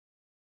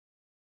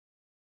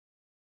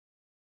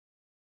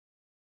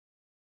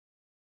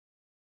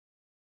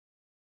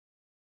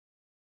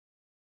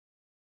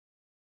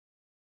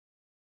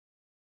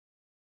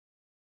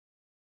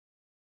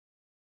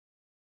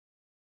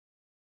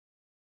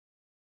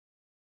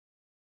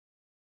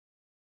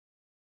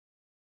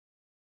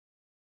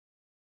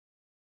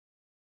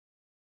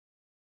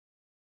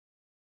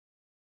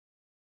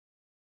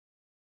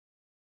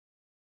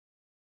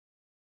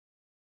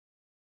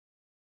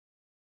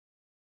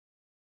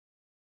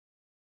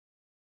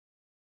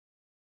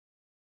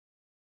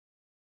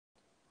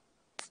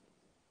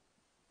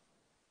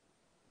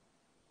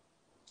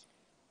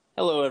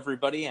Hello,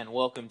 everybody, and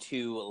welcome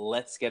to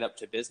Let's Get Up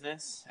to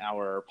Business,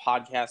 our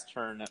podcast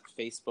turned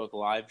Facebook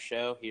Live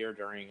show here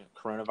during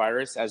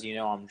coronavirus. As you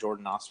know, I'm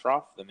Jordan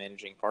Ostroff, the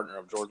managing partner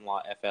of Jordan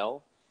Law FL,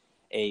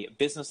 a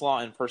business law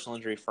and personal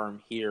injury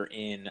firm here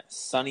in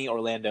sunny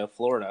Orlando,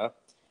 Florida,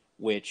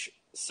 which,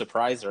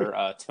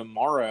 surpriser,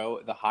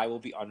 tomorrow the high will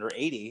be under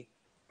 80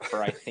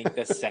 for, I think,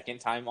 the second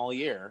time all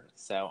year.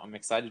 So I'm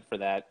excited for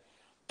that.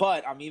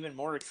 But I'm even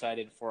more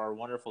excited for our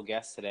wonderful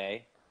guest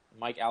today,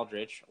 Mike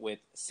Aldrich with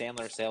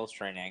Sandler Sales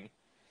Training.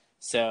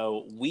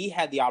 So we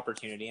had the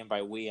opportunity, and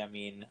by we I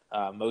mean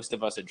most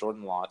of us at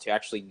Jordan Law, to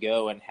actually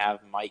go and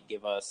have Mike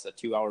give us a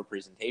 2-hour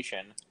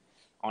presentation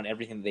on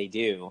everything they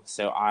do.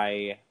 So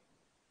I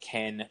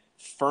can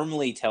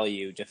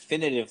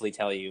definitively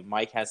tell you,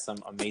 Mike has some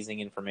amazing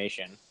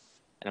information,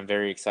 and I'm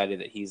very excited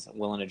that he's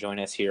willing to join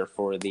us here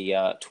for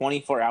the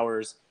 24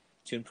 hours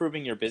to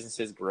improving your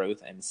business's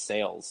growth and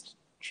sales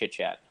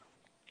chit-chat.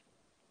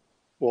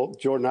 Well,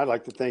 Jordan, I'd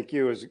like to thank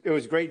you. It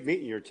was great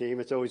meeting your team.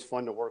 It's always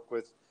fun to work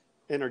with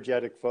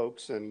energetic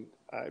folks, and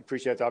I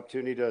appreciate the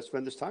opportunity to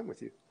spend this time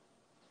with you.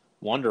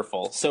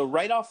 Wonderful. So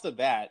right off the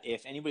bat,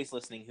 if anybody's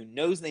listening who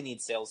knows they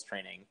need sales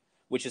training,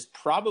 which is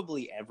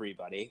probably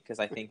everybody, because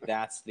I think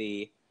that's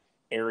the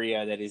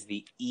area that is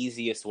the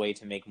easiest way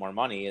to make more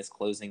money, is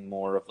closing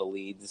more of the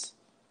leads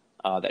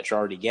that you're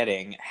already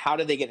getting. How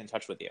do they get in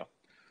touch with you?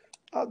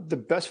 The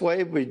best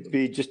way would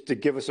be just to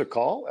give us a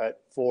call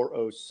at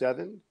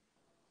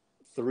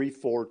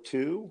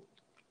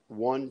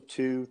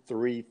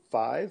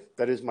 407-342-1235.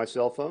 That is my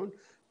cell phone.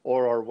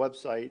 Or our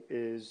website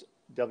is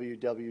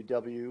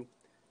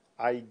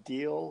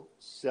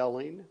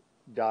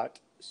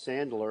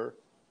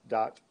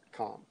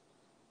www.idealselling.sandler.com.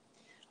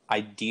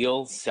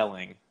 Ideal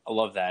selling. I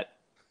love that.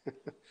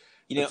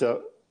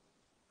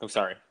 I'm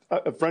sorry.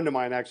 A friend of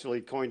mine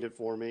actually coined it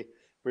for me.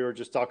 We were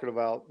just talking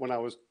about when I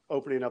was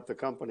opening up the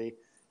company.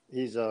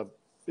 He's a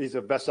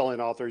best-selling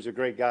author. He's a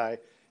great guy.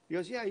 He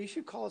goes, yeah, you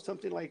should call it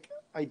something like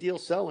Ideal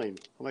Selling.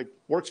 I'm like,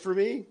 works for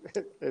me.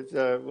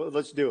 Well,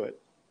 let's do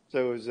it.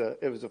 So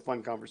it was a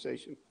fun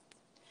conversation.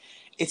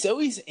 It's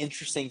always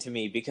interesting to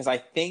me because I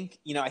think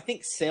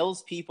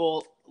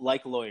salespeople,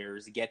 like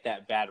lawyers, get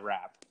that bad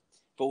rap.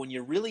 But when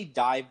you really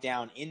dive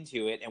down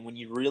into it, and when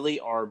you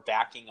really are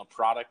backing a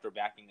product or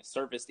backing a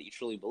service that you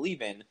truly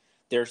believe in,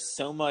 there's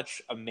so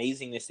much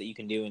amazingness that you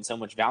can do and so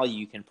much value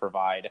you can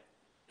provide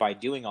by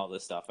doing all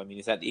this stuff. I mean,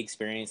 is that the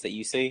experience that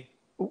you see?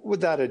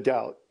 Without a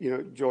doubt.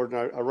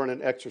 Jordan, I run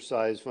an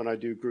exercise when I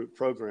do group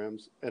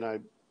programs, and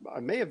I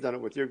may have done it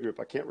with your group.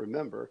 I can't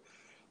remember.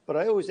 But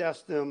I always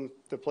ask them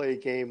to play a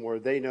game where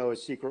they know a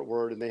secret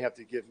word and they have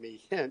to give me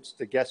hints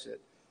to guess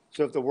it.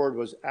 So if the word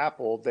was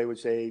apple, they would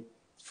say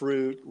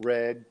fruit,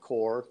 red,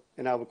 core,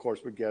 and I, of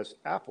course, would guess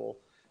apple.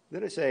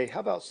 Then I say, how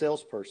about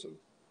salesperson?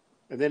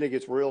 And then it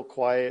gets real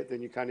quiet.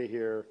 Then you kind of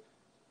hear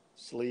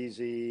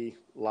sleazy,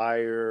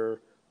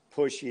 liar,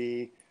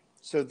 pushy.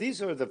 So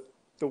these are the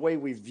way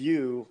we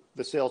view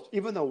the sales,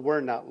 even though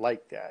we're not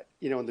like that,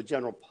 and the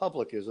general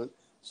public isn't.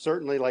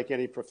 Certainly, like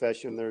any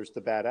profession, there's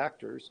the bad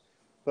actors.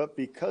 But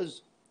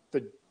because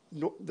the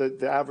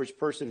average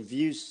person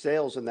views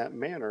sales in that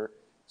manner,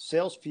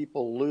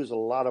 salespeople lose a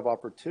lot of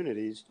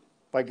opportunities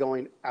by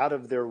going out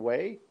of their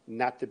way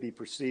not to be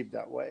perceived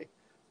that way.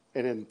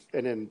 And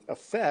in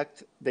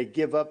effect, they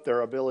give up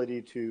their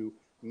ability to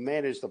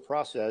manage the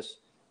process,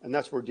 and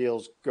that's where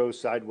deals go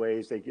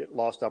sideways. They get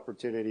lost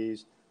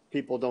opportunities.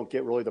 People don't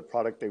get really the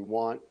product they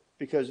want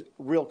because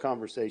real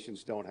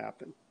conversations don't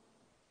happen.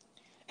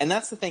 And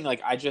that's the thing.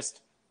 Like, I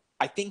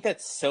think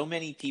that so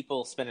many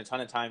people spend a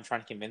ton of time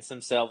trying to convince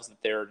themselves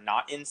that they're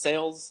not in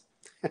sales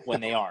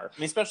when they are. I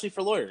mean, especially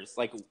for lawyers.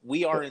 Like,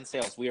 we are in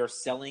sales. We are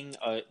selling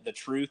the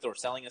truth or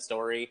selling a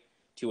story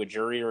to a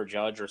jury or a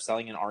judge or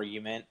selling an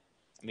argument.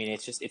 I mean,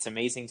 it's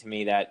amazing to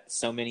me that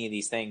so many of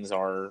these things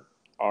are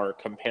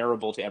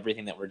comparable to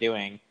everything that we're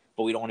doing,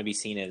 but we don't want to be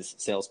seen as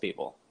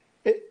salespeople.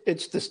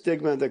 It's the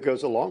stigma that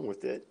goes along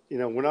with it.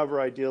 Whenever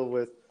I deal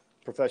with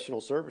professional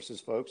services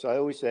folks, I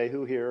always say,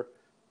 who here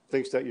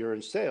thinks that you're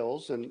in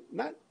sales? And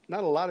not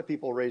a lot of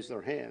people raise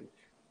their hand.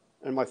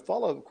 And my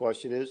follow-up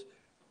question is,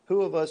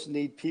 who of us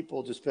need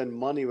people to spend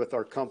money with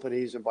our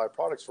companies and buy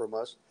products from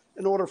us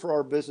in order for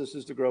our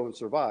businesses to grow and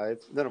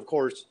survive? And then, of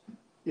course,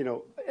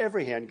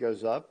 every hand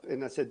goes up.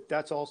 And I said,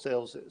 that's all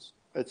sales is.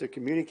 It's a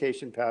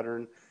communication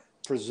pattern,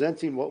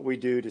 presenting what we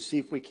do to see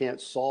if we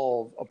can't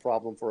solve a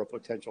problem for a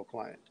potential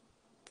client.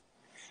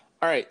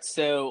 All right,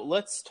 so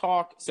let's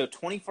talk. So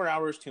 24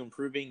 hours to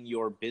improving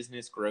your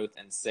business growth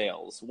and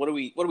sales. What are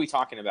we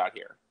talking about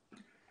here?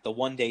 The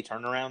 1-day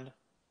turnaround?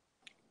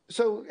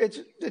 So it's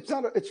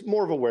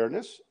more of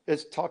awareness.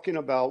 It's talking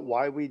about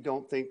why we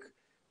don't think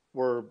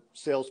we're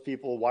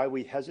salespeople, why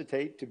we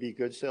hesitate to be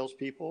good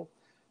salespeople.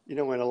 And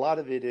a lot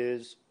of it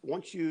is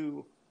once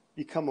you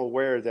become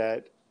aware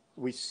that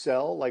we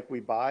sell like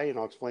we buy, and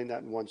I'll explain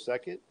that in 1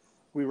 second,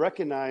 we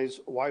recognize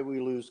why we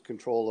lose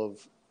control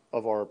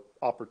of our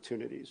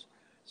opportunities.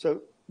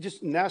 So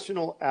just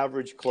national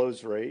average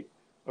close rate,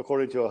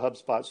 according to a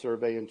HubSpot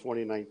survey in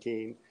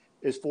 2019,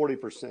 is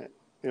 40%.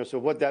 So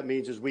what that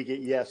means is we get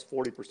yes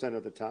 40%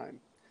 of the time.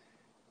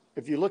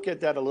 If you look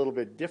at that a little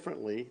bit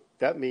differently,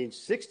 that means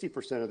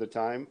 60% of the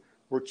time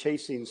we're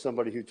chasing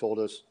somebody who told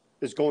us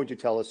is going to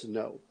tell us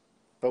no.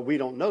 But we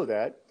don't know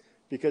that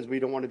because we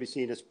don't want to be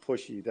seen as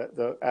pushy,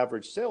 the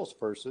average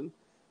salesperson.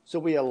 So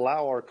we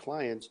allow our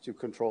clients to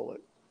control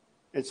it.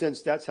 And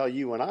since that's how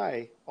you and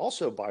I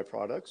also buy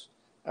products,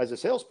 as a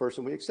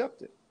salesperson, we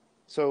accept it.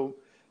 So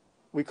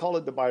we call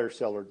it the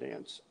buyer-seller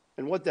dance.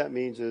 And what that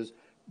means is,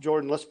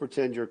 Jordan, let's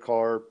pretend your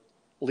car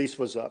lease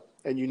was up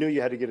and you knew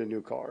you had to get a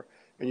new car.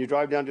 And you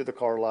drive down to the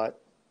car lot.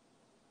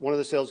 One of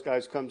the sales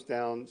guys comes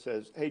down,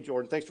 says, hey,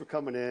 Jordan, thanks for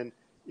coming in.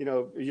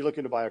 Are you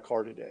looking to buy a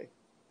car today?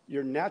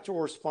 Your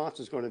natural response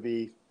is going to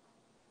be,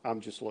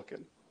 I'm just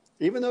looking.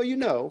 Even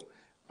though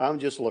I'm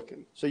just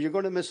looking. So you're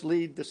going to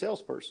mislead the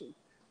salesperson.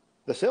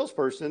 The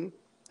salesperson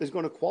is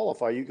going to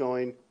qualify you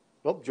going,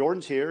 well,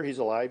 Jordan's here. He's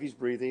alive. He's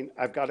breathing.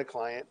 I've got a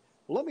client.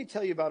 Well, let me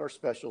tell you about our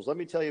specials. Let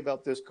me tell you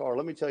about this car.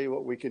 Let me tell you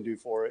what we can do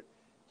for it.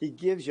 He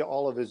gives you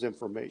all of his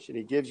information.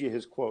 He gives you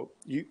his quote.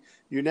 You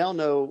now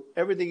know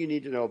everything you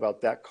need to know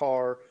about that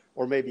car,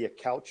 or maybe a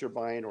couch you're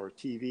buying, or a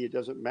TV. It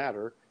doesn't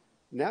matter.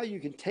 Now you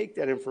can take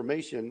that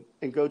information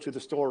and go to the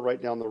store right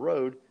down the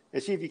road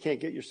and see if you can't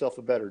get yourself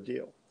a better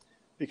deal,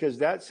 because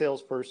that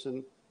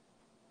salesperson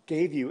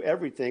gave you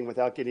everything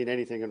without getting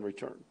anything in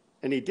return.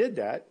 And he did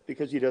that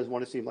because he doesn't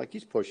want to seem like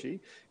he's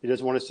pushy. He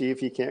doesn't want to see if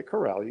he can't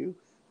corral you.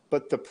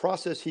 But the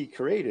process he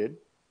created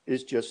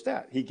is just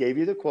that. He gave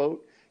you the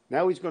quote.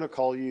 Now he's going to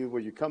call you.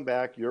 When you come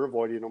back, you're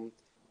avoiding him.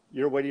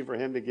 You're waiting for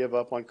him to give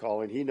up on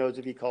calling. He knows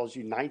if he calls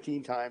you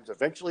 19 times,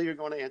 eventually you're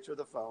going to answer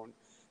the phone.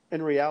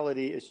 In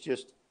reality, it's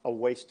just a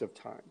waste of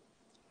time.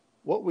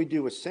 What we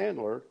do with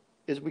Sandler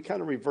is we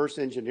kind of reverse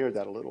engineer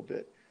that a little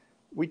bit.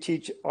 We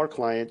teach our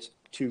clients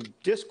to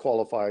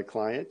disqualify a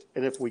client,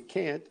 and if we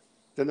can't,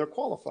 then they're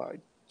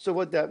qualified. So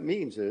what that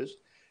means is,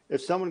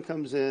 if someone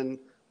comes in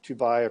to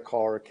buy a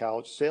car, a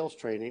couch, sales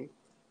training,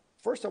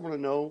 first I want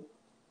to know,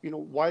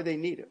 why they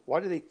need it. Why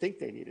do they think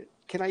they need it?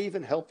 Can I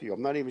even help you?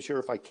 I'm not even sure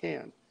if I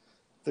can.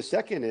 The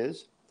second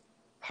is,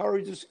 how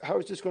is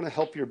this going to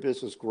help your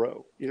business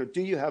grow?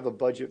 Do you have a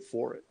budget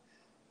for it?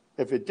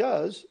 If it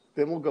does,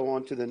 then we'll go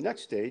on to the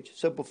next stage.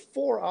 So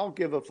before I'll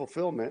give a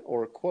fulfillment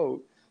or a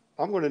quote,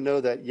 I'm going to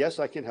know that, yes,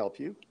 I can help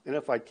you. And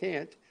if I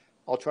can't,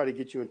 I'll try to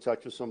get you in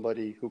touch with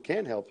somebody who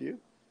can help you.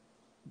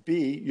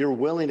 B, you're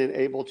willing and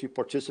able to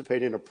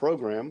participate in a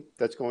program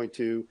that's going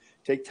to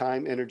take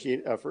time, energy,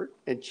 and effort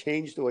and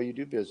change the way you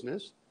do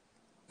business.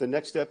 The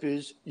next step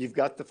is you've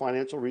got the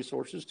financial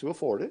resources to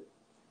afford it,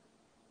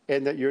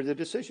 and that you're the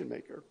decision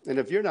maker. And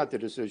if you're not the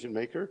decision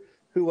maker,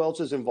 who else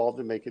is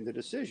involved in making the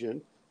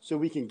decision so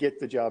we can get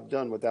the job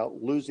done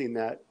without losing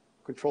that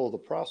control of the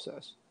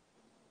process?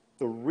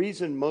 The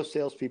reason most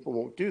salespeople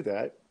won't do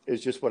that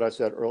is just what I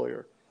said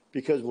earlier.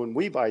 Because when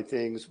we buy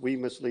things, we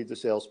mislead the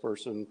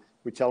salesperson.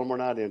 We tell them we're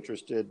not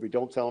interested. We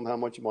don't tell them how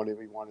much money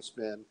we want to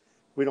spend.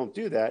 We don't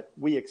do that.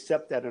 We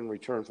accept that in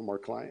return from our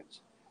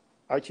clients.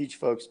 I teach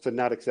folks to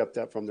not accept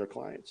that from their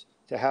clients,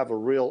 to have a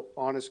real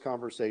honest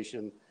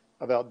conversation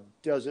about,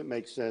 does it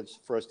make sense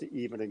for us to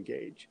even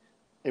engage?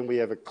 And we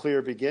have a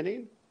clear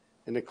beginning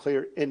and a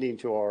clear ending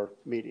to our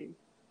meeting.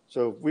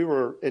 So if we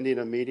were ending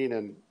a meeting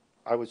and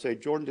I would say,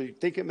 Jordan, do you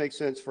think it makes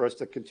sense for us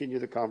to continue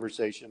the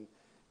conversation?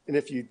 And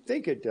if you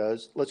think it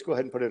does, let's go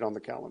ahead and put it on the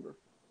calendar.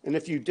 And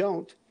if you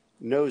don't,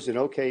 no is an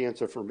okay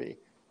answer for me.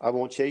 I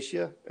won't chase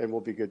you, and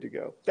we'll be good to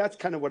go. That's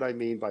kind of what I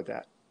mean by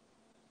that.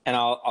 And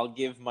I'll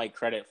give Mike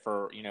credit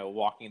for,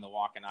 walking the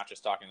walk and not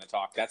just talking the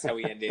talk. That's how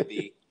we ended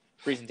the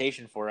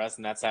presentation for us,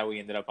 and that's how we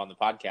ended up on the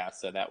podcast.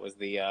 So that was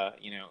the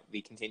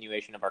the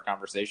continuation of our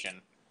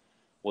conversation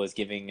was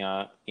giving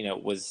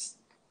was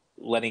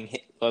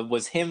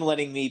him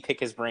letting me pick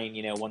his brain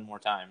one more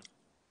time.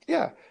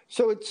 Yeah.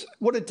 So it's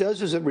what it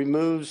does is it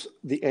removes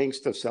the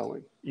angst of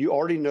selling. You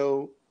already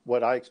know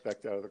what I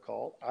expect out of the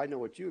call. I know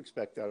what you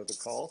expect out of the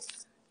call.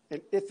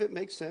 And if it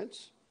makes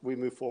sense, we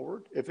move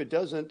forward. If it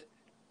doesn't,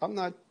 I'm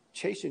not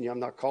chasing you. I'm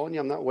not calling you.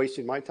 I'm not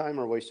wasting my time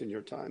or wasting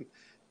your time.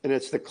 And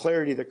it's the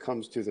clarity that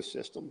comes to the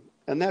system.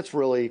 And that's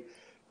really,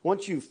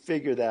 once you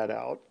figure that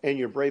out and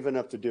you're brave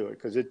enough to do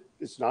it, because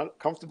it's not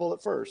comfortable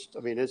at first.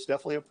 I mean, it's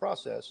definitely a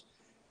process.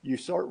 You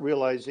start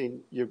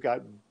realizing you've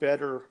got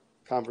better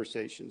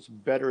conversations,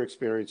 better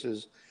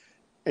experiences,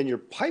 and your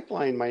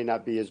pipeline might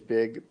not be as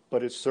big,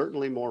 but it's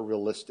certainly more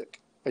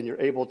realistic. And you're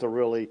able to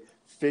really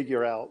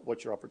figure out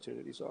what your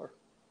opportunities are.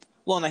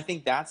 Well, and I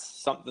think that's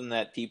something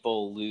that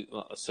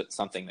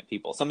something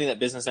that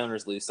business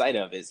owners lose sight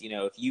of is,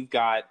 if you've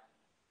got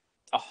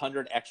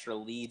 100 extra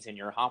leads in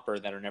your hopper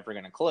that are never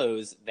going to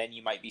close, then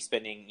you might be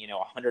spending,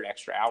 100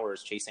 extra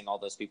hours chasing all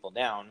those people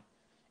down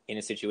in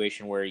a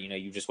situation where,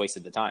 you just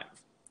wasted the time.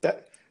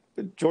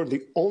 Jordan,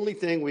 the only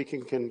thing we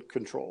can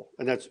control,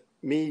 and that's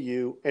me,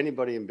 you,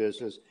 anybody in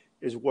business,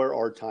 is where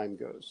our time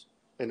goes.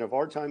 And if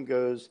our time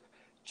goes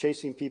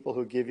chasing people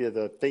who give you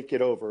the think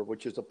it over,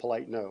 which is a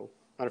polite no.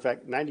 Matter of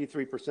fact,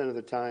 93% of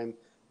the time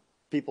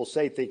people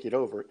say think it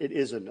over, it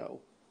is a no.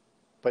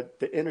 But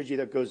the energy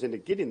that goes into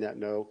getting that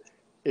no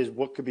is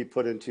what could be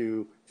put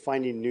into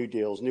finding new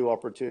deals, new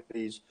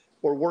opportunities,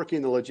 or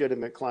working the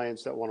legitimate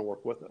clients that want to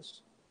work with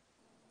us.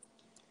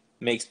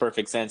 Makes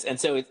perfect sense. And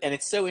so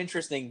it's so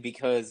interesting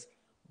because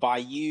by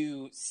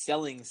you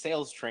selling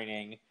sales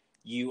training,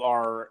 you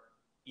are,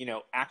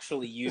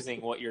 actually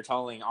using what you're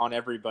telling on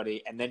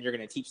everybody, and then you're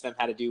going to teach them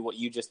how to do what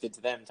you just did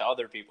to them to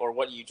other people, or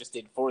what you just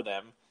did for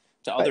them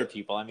to other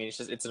people. I mean,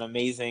 it's an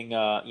amazing,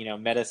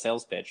 meta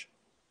sales pitch.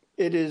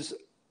 It is,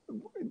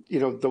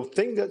 the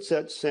thing that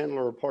sets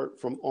Sandler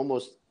apart from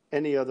almost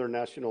any other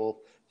national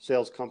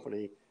sales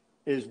company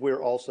is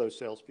we're also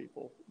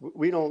salespeople.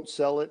 We don't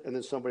sell it and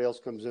then somebody else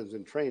comes in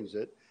and trains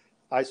it.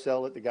 I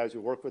sell it, the guys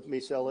who work with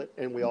me sell it,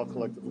 and we all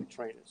collectively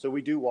train it. So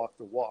we do walk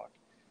the walk.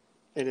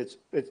 And it's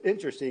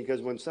interesting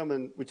because when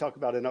we talk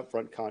about an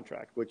upfront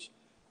contract, which,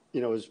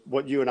 is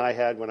what you and I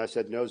had when I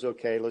said, no's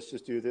okay, let's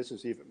just do this and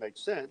see if it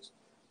makes sense.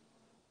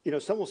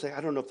 Some will say,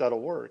 I don't know if that'll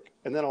work.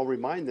 And then I'll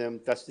remind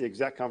them that's the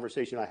exact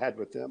conversation I had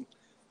with them.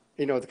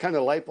 The kind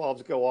of light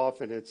bulbs go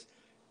off and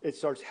it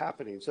starts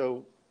happening.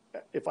 So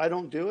if I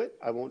don't do it,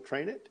 I won't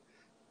train it.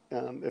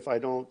 If I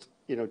don't,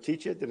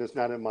 teach it, then it's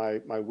not in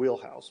my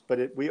wheelhouse.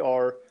 But we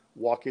are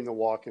walking the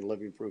walk and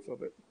living proof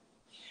of it.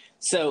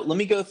 So let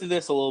me go through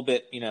this a little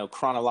bit,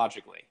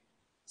 chronologically.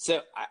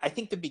 So I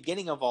think the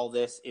beginning of all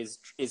this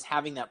is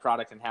having that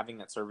product and having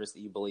that service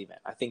that you believe in.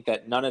 I think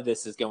that none of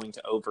this is going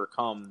to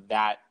overcome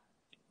that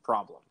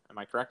problem. Am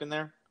I correct in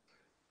there?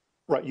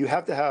 Right. You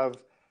have to have,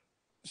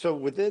 so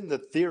within the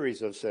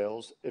theories of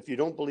sales, if you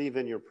don't believe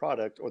in your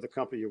product or the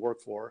company you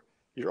work for,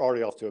 you're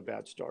already off to a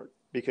bad start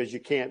because you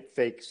can't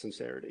fake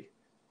sincerity.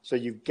 So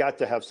you've got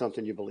to have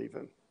something you believe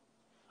in.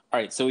 All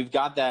right. So we've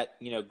got that,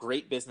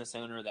 great business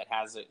owner that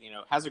has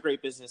a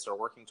great business or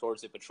working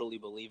towards it, but truly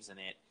believes in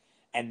it.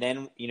 And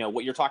then,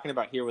 what you're talking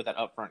about here with that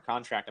upfront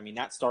contract, I mean,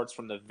 that starts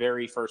from the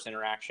very first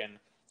interaction,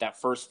 that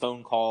first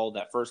phone call,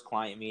 that first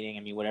client meeting. I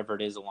mean, whatever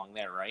it is along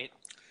there, right?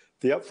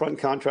 The upfront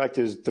contract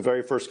is the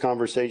very first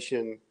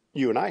conversation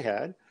you and I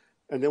had.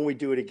 And then we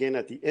do it again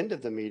at the end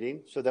of the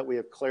meeting so that we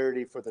have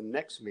clarity for the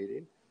next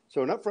meeting.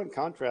 So an upfront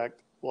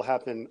contract will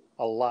happen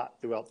a lot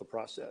throughout the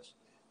process,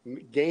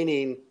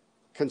 gaining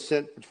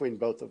consent between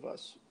both of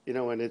us,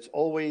 and it's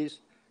always,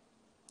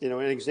 an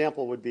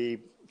example would be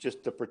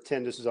just to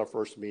pretend this is our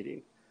first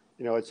meeting.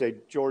 I'd say,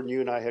 Jordan,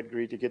 you and I had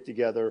agreed to get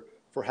together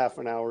for half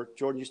an hour.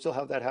 Jordan, you still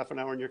have that half an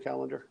hour in your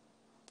calendar?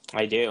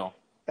 I do.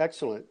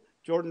 Excellent.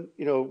 Jordan,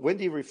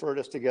 Wendy referred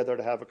us together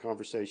to have a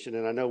conversation,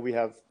 and I know we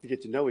have to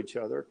get to know each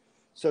other.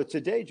 So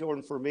today,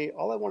 Jordan, for me,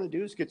 all I want to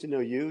do is get to know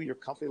you, your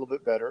company a little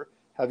bit better,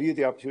 have you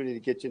the opportunity to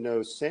get to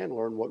know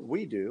Sandler and what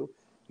we do.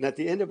 And at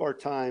the end of our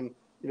time,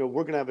 we're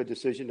going to have a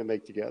decision to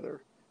make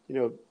together.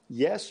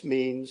 Yes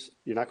means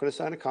you're not going to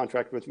sign a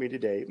contract with me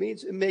today. It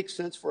means it makes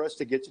sense for us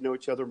to get to know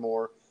each other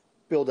more,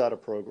 build out a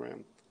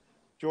program.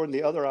 Jordan,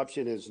 the other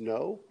option is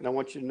no, and I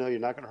want you to know you're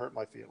not going to hurt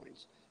my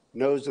feelings.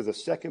 No's are the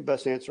second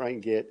best answer I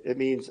can get. It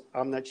means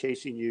I'm not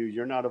chasing you.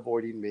 You're not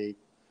avoiding me.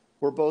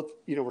 We're both,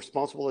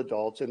 responsible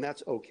adults, and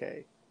that's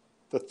okay.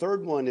 The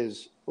third one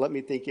is let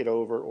me think it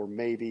over, or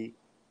maybe.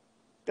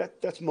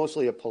 That's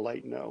mostly a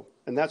polite no.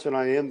 And that's when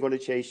I am going to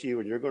chase you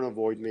and you're going to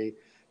avoid me.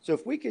 So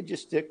if we could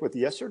just stick with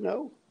yes or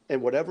no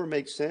and whatever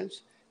makes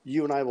sense,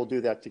 you and I will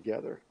do that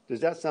together. Does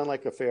that sound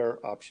like a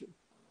fair option?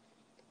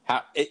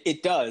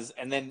 It does.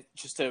 And then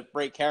just to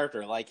break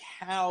character,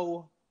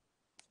 how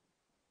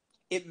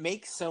it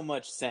makes so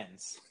much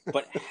sense,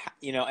 but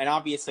and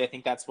obviously I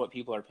think that's what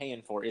people are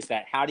paying for, is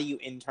that how do you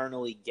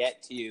internally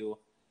get to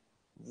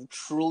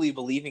truly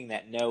believing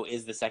that no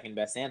is the second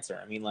best answer?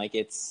 I mean,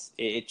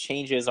 it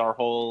changes our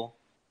whole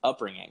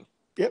upbringing.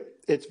 Yep.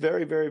 It's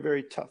very, very,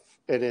 very tough.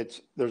 And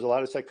there's a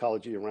lot of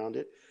psychology around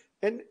it.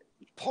 And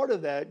part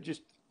of that,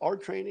 just our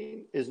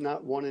training is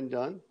not one and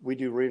done. We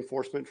do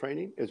reinforcement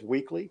training. It's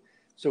weekly.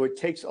 So it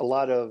takes a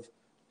lot of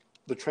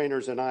the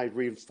trainers and I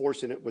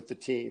reinforcing it with the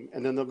team.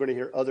 And then they're going to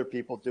hear other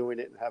people doing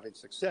it and having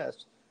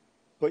success.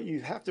 But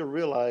you have to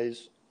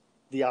realize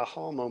the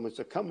aha moments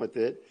that come with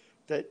it,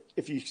 that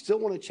if you still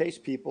want to chase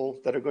people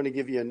that are going to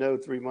give you a no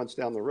 3 months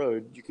down the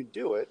road, you can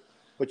do it,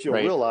 but you'll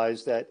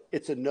realize that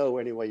it's a no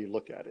any way you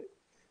look at it.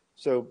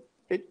 So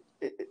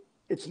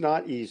it's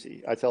not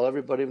easy. I tell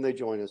everybody when they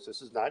join us,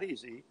 this is not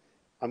easy.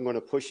 I'm going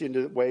to push you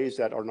into ways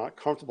that are not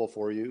comfortable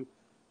for you,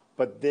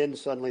 but then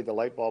suddenly the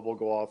light bulb will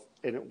go off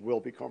and it will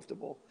be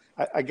comfortable.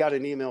 I got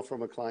an email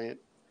from a client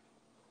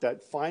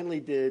that finally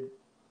did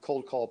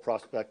cold call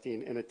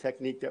prospecting in a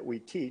technique that we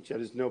teach that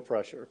is no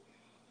pressure.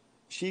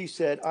 She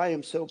said, I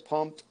am so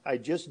pumped. I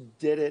just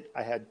did it.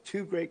 I had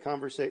 2 great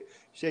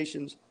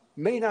conversations.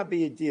 May not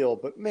be a deal,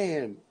 but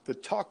man, the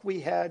talk we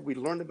had, we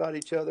learned about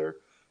each other.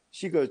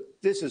 She goes,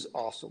 this is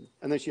awesome.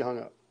 And then she hung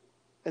up.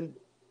 And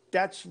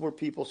that's where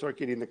people start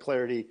getting the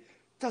clarity.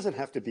 It doesn't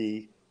have to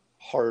be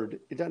hard.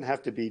 It doesn't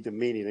have to be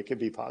demeaning. It can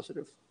be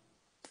positive.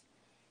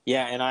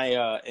 Yeah. And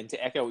and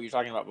to echo what you're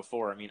talking about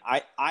before, I mean,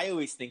 I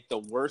always think the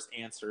worst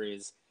answer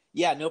is,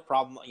 yeah, no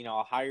problem.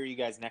 I'll hire you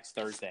guys next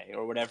Thursday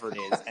or whatever it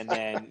is. And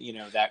then,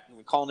 that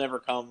call never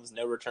comes,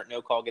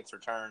 no call gets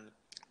returned,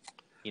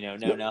 no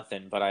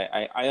nothing. But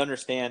I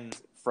understand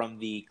from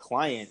the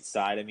client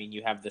side, I mean,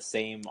 you have the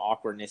same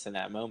awkwardness in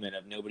that moment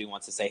of nobody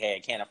wants to say, "Hey, I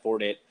can't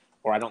afford it,"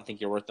 or "I don't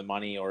think you're worth the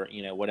money," or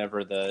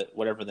whatever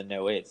the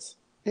no is.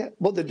 Yeah.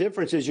 Well, the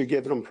difference is you're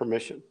giving them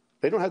permission.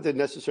 They don't have to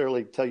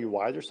necessarily tell you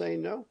why they're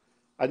saying no.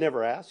 I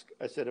never ask.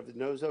 I said, if the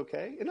no's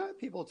okay. And I have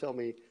people tell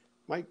me,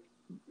 Mike,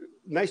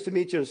 nice to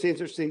meet you. It seems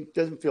interesting.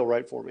 Doesn't feel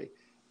right for me.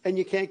 And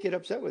you can't get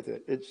upset with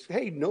it. It's,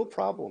 hey, no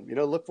problem.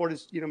 Look forward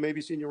to,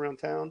 maybe seeing you around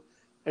town.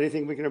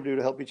 Anything we can ever do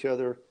to help each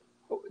other.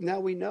 Oh, now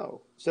we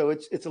know. So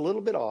it's a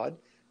little bit odd,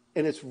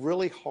 and it's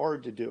really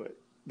hard to do it,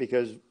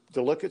 because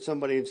to look at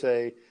somebody and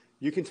say,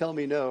 you can tell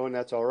me no, and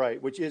that's all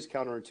right, which is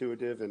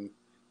counterintuitive and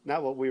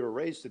not what we were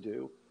raised to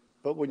do.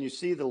 But when you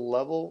see the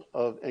level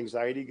of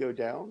anxiety go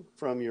down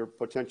from your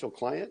potential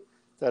client,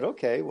 that,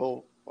 okay,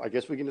 well, I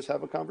guess we can just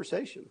have a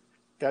conversation.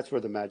 That's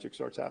where the magic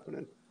starts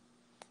happening.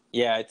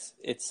 Yeah,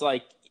 it's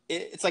like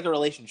a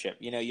relationship.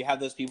 You have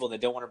those people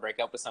that don't want to break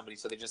up with somebody,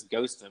 so they just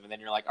ghost them, and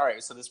then you're like, all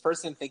right, so this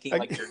person thinking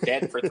like you're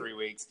dead for 3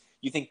 weeks,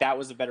 you think that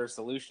was a better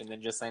solution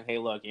than just saying, hey,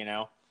 look,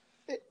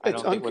 I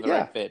don't think we're the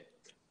right fit.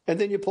 And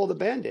then you pull the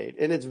Band-Aid,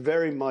 and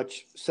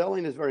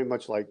selling is very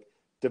much like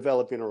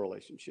developing a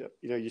relationship.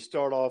 You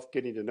start off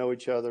getting to know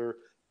each other,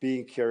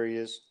 being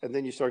curious, and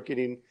then you start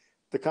getting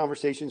the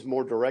conversations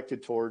more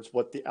directed towards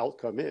what the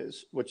outcome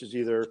is, which is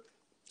either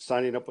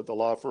signing up with the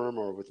law firm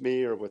or with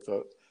me or with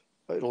an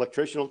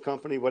electrical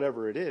company,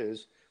 whatever it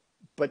is.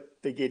 But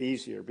they get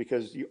easier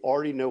because you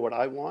already know what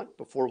I want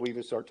before we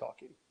even start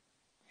talking.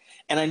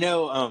 And I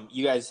know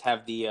you guys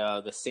have the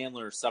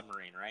Sandler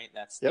submarine, right?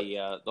 That's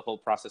Yep. the whole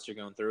process you're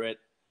going through it.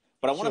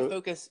 But I want to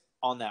focus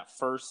on that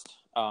first.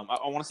 I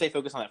want to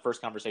focus on that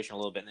first conversation a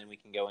little bit, and then we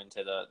can go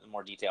into the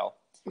more detail.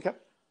 Okay.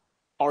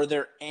 Are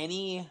there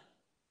any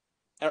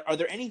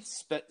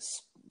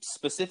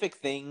specific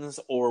things,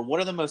 or what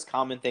are the most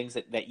common things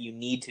that you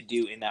need to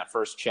do in that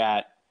first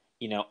chat,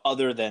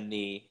 other than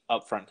the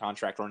upfront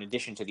contract, or in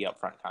addition to the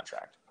upfront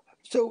contract?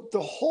 So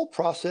the whole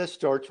process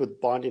starts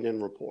with bonding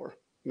and rapport.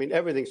 I mean,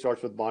 everything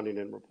starts with bonding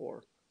and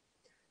rapport.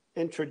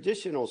 In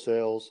traditional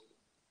sales,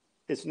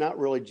 it's not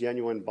really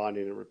genuine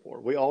bonding and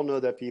rapport. We all know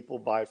that people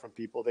buy from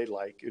people they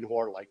like and who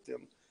are like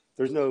them.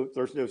 There's no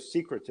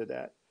secret to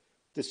that.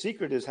 The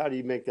secret is, how do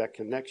you make that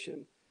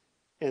connection?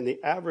 And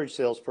the average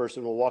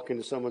salesperson will walk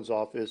into someone's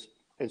office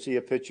and see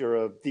a picture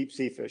of deep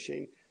sea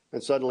fishing,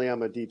 and suddenly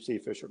I'm a deep sea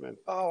fisherman.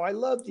 Oh, I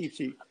love deep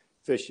sea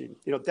fishing.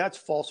 That's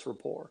false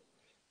rapport.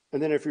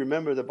 And then if you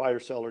remember the buyer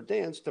seller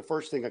dance, the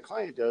first thing a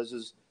client does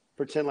is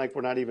pretend like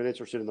we're not even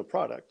interested in the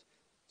product.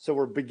 So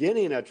we're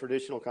beginning a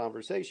traditional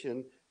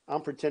conversation.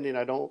 I'm pretending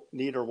I don't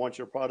need or want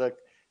your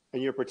product,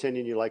 and you're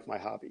pretending you like my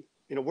hobby.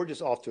 We're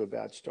just off to a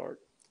bad start.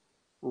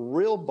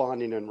 Real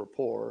bonding and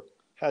rapport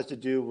has to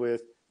do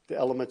with the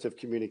elements of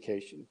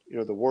communication.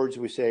 The words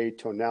we say,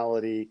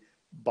 tonality,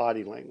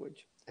 body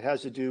language. It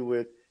has to do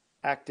with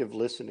active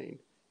listening. It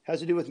has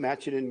to do with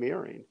matching and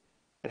mirroring.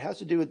 It has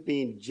to do with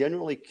being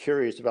genuinely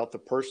curious about the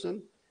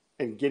person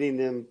and getting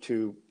them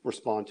to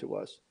respond to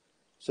us.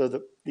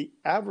 So the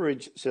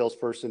average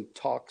salesperson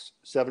talks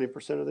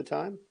 70% of the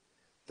time.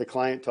 The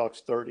client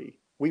talks 30%.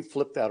 We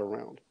flip that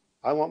around.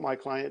 I want my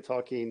client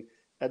talking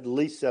at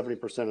least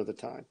 70% of the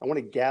time. I want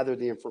to gather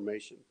the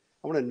information.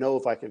 I want to know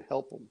if I can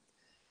help them.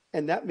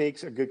 And that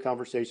makes a good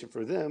conversation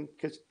for them,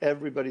 because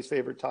everybody's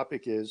favorite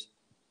topic is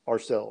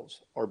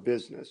ourselves, our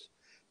business.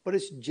 But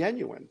it's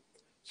genuine.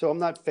 So I'm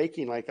not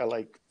faking like I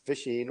like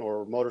fishing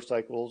or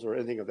motorcycles or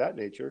anything of that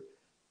nature.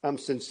 I'm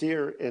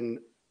sincere in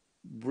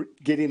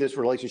getting this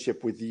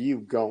relationship with you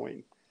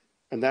going.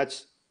 And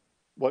that's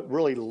what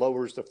really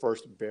lowers the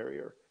first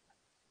barrier.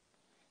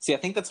 See, I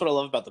think that's what I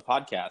love about the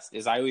podcast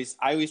is I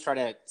always try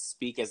to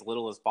speak as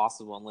little as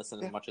possible and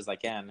listen as much as I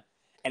can.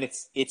 And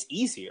it's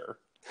easier.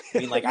 I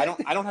mean, like, I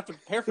don't have to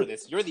prepare for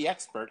this. You're the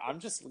expert. I'm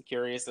just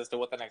curious as to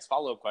what the next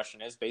follow-up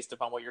question is based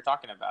upon what you're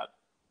talking about.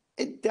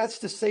 That's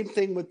the same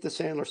thing with the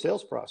Sandler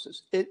sales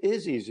process. It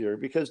is easier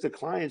because the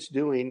client's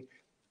doing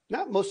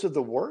not most of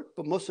the work,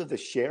 but most of the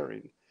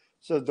sharing.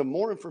 So the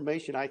more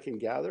information I can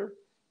gather,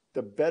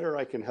 the better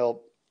I can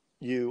help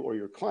you or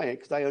your client,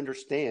 because I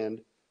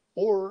understand,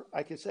 or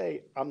I can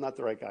say, I'm not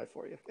the right guy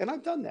for you. And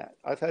I've done that.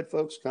 I've had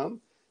folks come,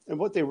 and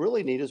what they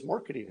really need is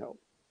marketing help.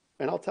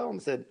 And I'll tell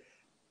them, said,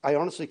 I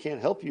honestly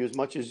can't help you as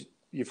much as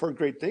you've heard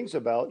great things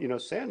about,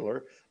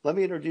 Sandler. Let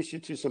me introduce you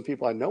to some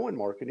people I know in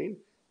marketing,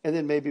 and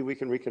then maybe we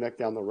can reconnect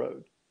down the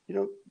road.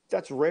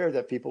 That's rare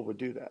that people would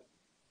do that.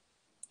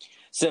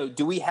 So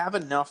do we have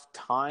enough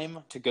time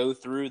to go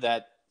through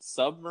that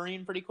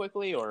submarine pretty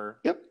quickly, or?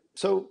 Yep.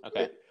 So,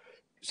 okay.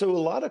 So a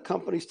lot of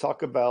companies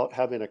talk about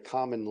having a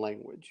common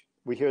language.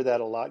 We hear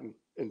that a lot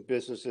in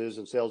businesses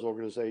and sales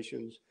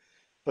organizations.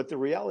 But the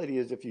reality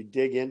is, if you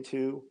dig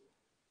into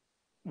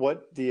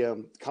what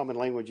the common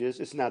language is,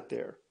 it's not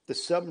there. The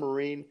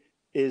submarine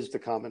is the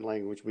common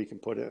language we can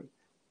put in.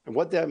 And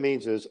what that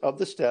means is, of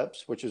the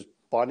steps, which is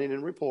bonding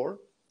and rapport,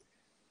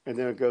 and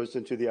then it goes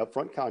into the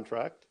upfront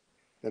contract,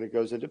 then it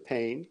goes into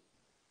paying,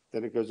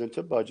 then it goes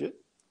into budget,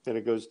 then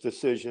it goes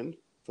decision,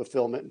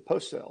 fulfillment, and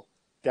post-sale.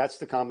 That's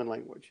the common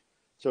language.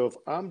 So if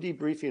I'm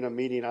debriefing a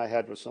meeting I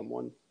had with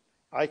someone,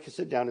 I can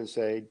sit down and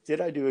say,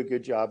 did I do a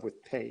good job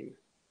with pain?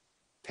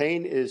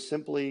 Pain is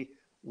simply,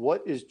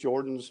 what is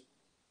Jordan's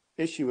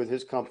issue with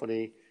his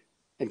company,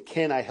 and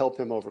can I help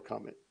him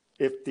overcome it?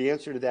 If the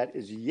answer to that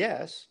is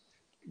yes,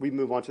 we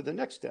move on to the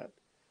next step.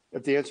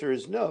 If the answer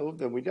is no,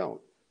 then we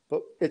don't.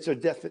 But it's a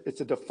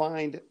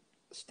defined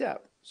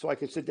step. So I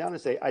can sit down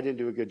and say, I didn't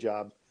do a good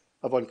job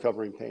of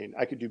uncovering pain.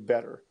 I could do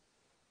better.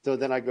 So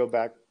then I go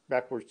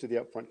backwards to the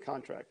upfront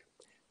contract.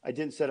 I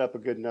didn't set up a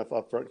good enough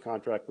upfront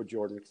contract with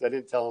Jordan because I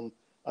didn't tell him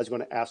I was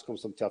going to ask him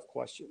some tough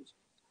questions.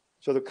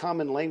 So the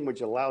common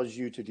language allows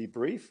you to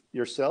debrief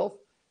yourself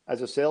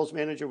as a sales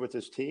manager with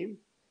this team.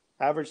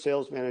 Average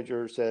sales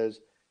manager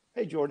says,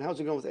 hey, Jordan, how's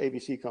it going with the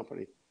ABC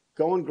company?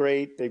 Going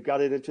great. They've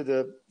got it into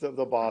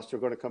the boss. They're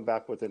going to come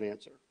back with an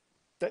answer.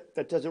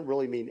 That doesn't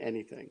really mean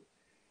anything.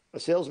 A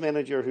sales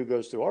manager who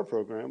goes through our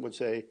program would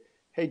say,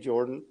 hey,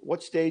 Jordan,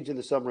 what stage in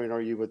the submarine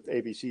are you with the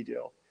ABC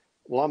deal?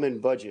 Well, I'm in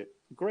budget.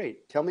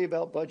 Great. Tell me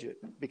about budget,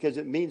 because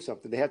it means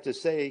something. They have to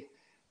say,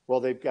 well,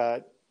 they've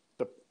got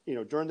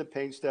during the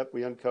pain step,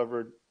 we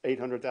uncovered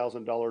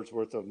 $800,000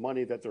 worth of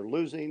money that they're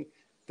losing.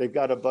 They've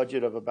got a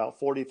budget of about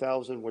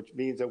 $40,000, which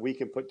means that we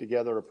can put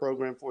together a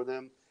program for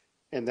them.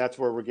 And that's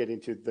where we're getting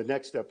to the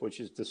next step, which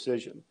is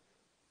decision.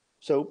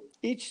 So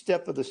each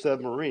step of the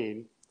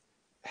submarine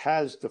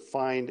has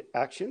defined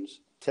actions,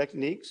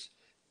 techniques,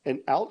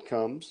 and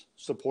outcomes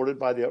supported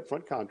by the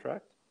upfront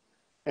contract.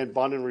 And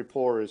bond and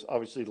rapport is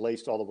obviously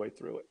laced all the way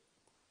through it.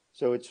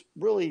 So it's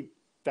really,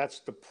 that's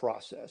the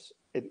process.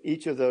 And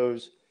each of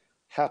those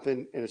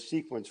happen in a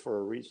sequence for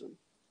a reason.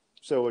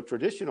 So a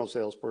traditional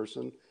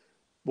salesperson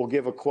will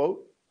give a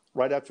quote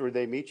right after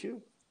they meet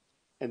you.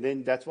 And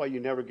then that's why you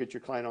never get your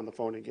client on the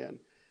phone again.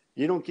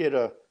 You don't get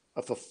a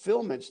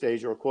fulfillment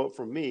stage or a quote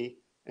from me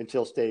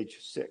until stage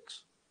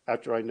 6,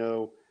 after I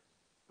know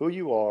who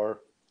you are.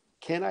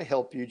 Can I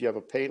help you? Do you have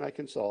a pain I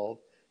can solve?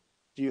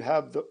 Do you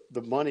have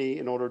the money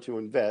in order to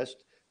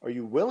invest? Are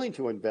you willing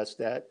to invest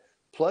that,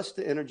 plus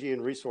the energy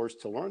and resource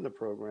to learn the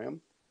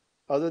program?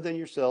 Other than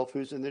yourself,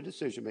 who's in the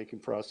decision-making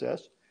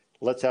process,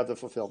 let's have the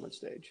fulfillment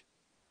stage.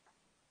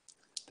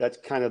 That's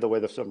kind of the way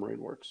the submarine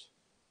works.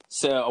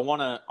 So I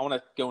want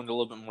to go into a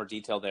little bit more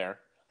detail there.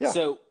 Yeah.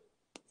 So,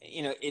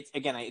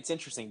 it's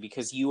interesting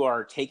because you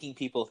are taking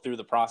people through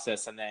the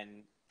process and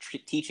then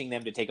teaching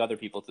them to take other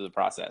people through the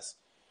process.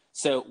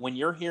 So when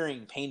you're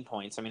hearing pain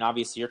points, I mean,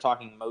 obviously you're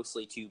talking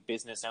mostly to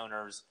business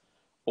owners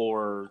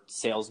or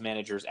sales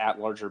managers at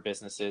larger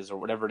businesses or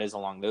whatever it is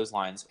along those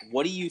lines.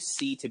 What do you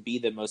see to be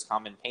the most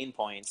common pain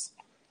points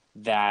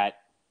that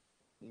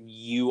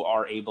you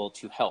are able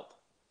to help?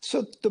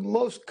 So the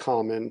most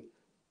common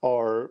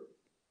are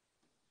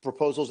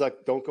proposals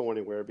that don't go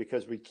anywhere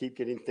because we keep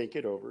getting think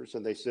it overs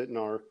and they sit in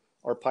our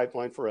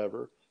pipeline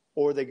forever,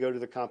 or they go to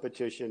the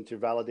competition to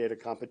validate a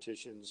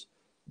competition's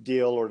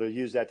deal or to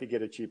use that to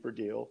get a cheaper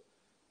deal.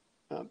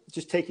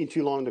 Just taking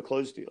too long to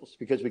close deals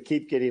because we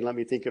keep getting, let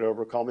me think it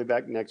over, call me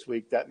back next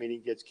week, that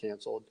meeting gets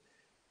canceled.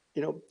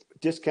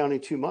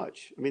 Discounting too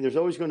much. I mean, there's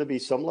always going to be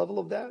some level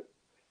of that,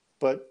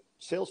 but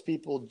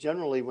salespeople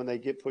generally, when they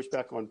get pushed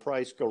back on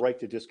price, go right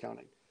to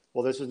discounting.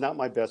 Well, this is not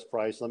my best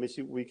price. Let me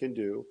see what we can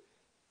do.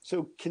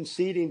 So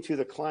conceding to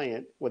the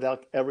client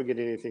without ever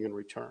getting anything in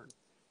return.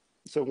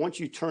 So once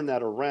you turn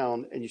that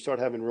around and you start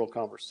having real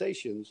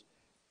conversations,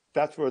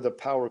 that's where the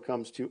power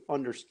comes to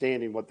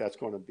understanding what that's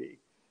going to be.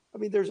 I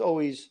mean, there's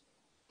always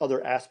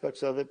other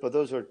aspects of it, but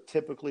those are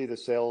typically the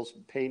sales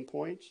pain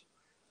points.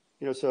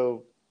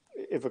 So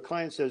if a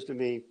client says to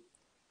me,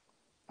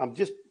 I'm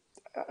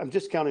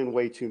discounting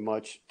way too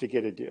much to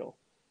get a deal,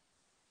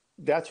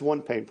 that's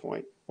one pain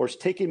point. Or it's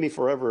taking me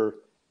forever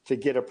to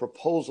get a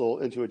proposal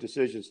into a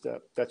decision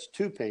step. That's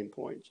 2 pain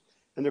points.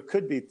 And there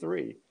could be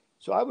 3.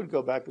 So I would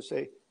go back and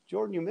say,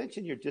 Jordan, you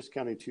mentioned you're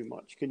discounting too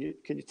much. Can you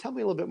tell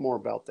me a little bit more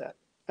about that?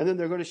 And then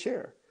they're going to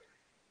share.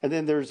 And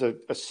then there's a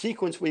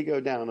sequence we go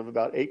down of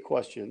about 8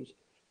 questions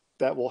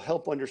that will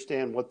help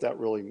understand what that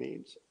really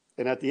means.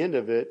 And at the end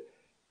of it,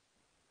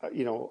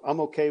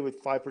 I'm okay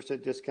with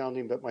 5%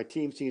 discounting, but my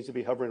team seems to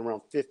be hovering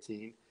around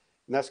 15,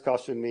 and that's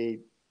costing me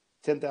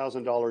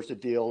 $10,000 a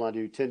deal, and I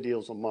do 10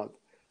 deals a month.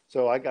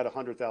 So I got a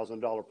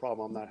 $100,000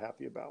 problem I'm not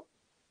happy about.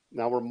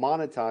 Now we're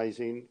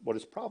monetizing what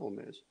his problem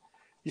is.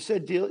 You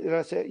said deal, and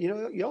I said,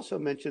 you also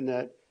mentioned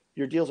that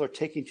your deals are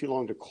taking too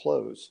long to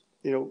close.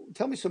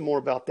 Tell me some more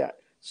about that.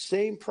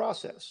 Same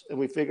process, and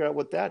we figure out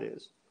what that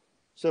is.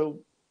 So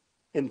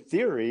in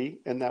theory,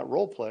 in that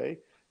role play,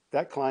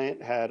 that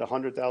client had a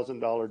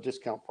 $100,000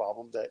 discount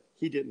problem that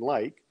he didn't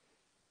like.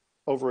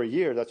 Over a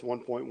year, that's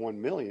 $1.1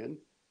 million.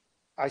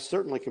 I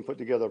certainly can put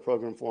together a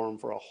program for him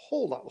for a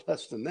whole lot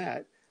less than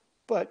that.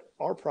 But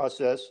our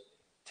process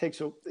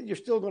you're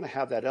still going to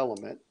have that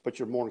element, but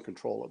you're more in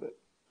control of it.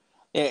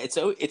 Yeah,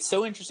 it's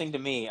so interesting to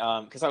me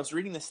because I was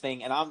reading this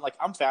thing and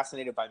I'm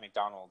fascinated by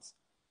McDonald's,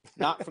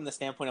 not from the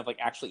standpoint of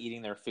actually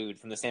eating their food,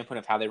 from the standpoint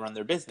of how they run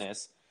their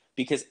business.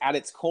 Because at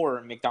its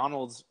core,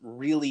 McDonald's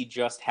really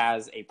just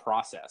has a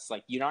process.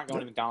 You're not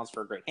going to McDonald's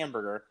for a great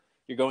hamburger.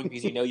 You're going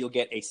because you'll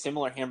get a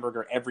similar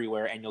hamburger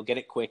everywhere, and you'll get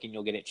it quick and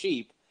you'll get it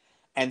cheap.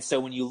 And so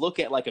when you look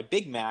at like a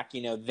Big Mac,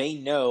 they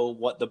know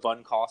what the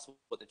bun costs,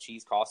 what the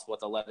cheese costs, what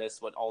the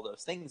lettuce, what all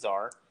those things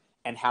are,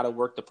 and how to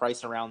work the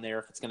price around there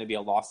if it's going to be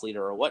a loss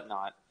leader or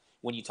whatnot.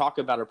 When you talk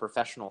about a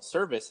professional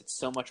service, it's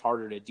so much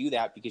harder to do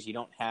that because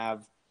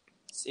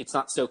it's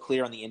not so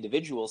clear on the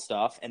individual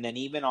stuff. And then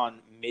even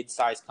on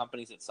mid-sized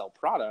companies that sell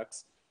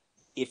products,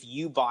 if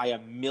you buy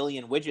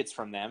 1,000,000 widgets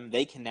from them,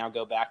 they can now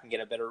go back and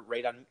get a better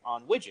rate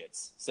on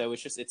widgets. So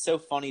it's so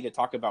funny to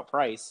talk about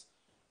price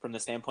from the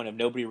standpoint of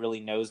nobody really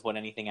knows what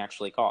anything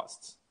actually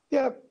costs.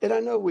 Yeah, and I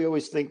know we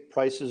always think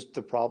price is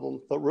the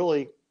problem, but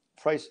really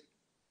price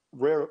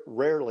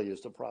rarely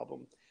is the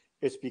problem.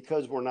 It's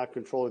because we're not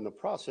controlling the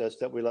process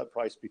that we let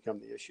price become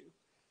the issue.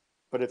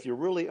 But if you're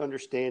really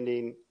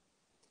understanding,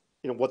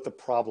 what the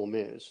problem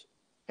is,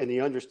 and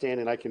the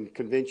understanding I can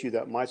convince you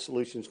that my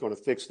solution is going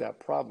to fix that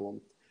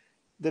problem,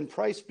 then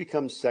price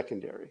becomes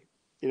secondary.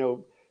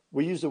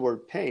 We use the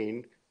word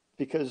pain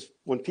because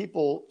when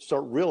people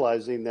start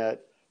realizing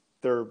that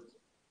their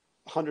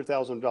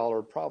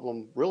 $100,000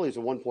 problem really is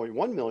a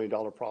 $1.1 million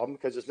problem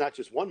because it's not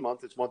just 1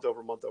 month, it's month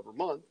over month over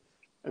month,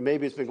 and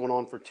maybe it's been going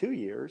on for 2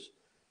 years.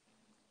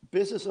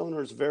 Business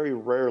owners very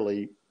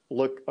rarely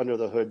look under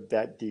the hood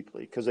that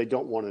deeply because they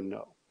don't want to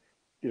know.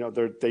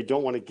 They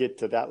don't want to get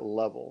to that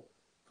level.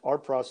 Our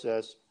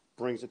process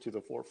brings it to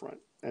the forefront,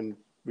 and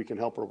we can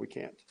help or we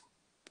can't.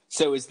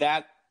 So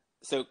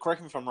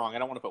correct me if I'm wrong, I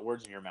don't want to put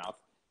words in your mouth.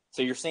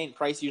 So you're saying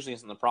price usually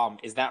isn't the problem.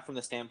 Is that from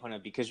the standpoint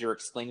of because you're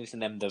explaining to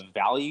them the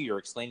value, you're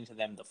explaining to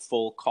them the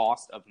full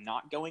cost of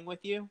not going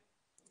with you?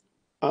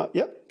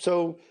 Yep.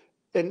 So,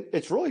 and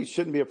it really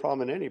shouldn't be a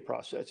problem in any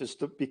process. It's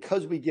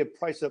because we give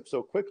price up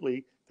so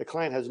quickly, the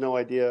client has no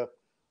idea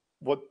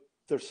what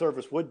their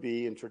service would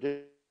be in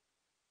traditional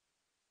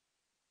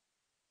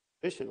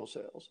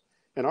sales.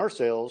 In our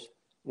sales,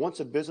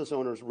 once a business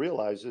owner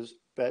realizes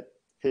that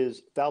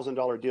his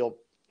 $1,000 deal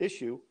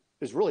issue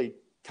is really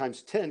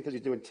times 10 because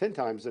he's doing 10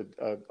 times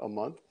a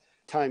month,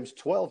 times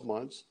 12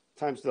 months,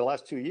 times the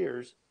last 2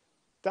 years,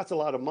 that's a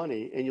lot of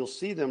money. And you'll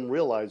see them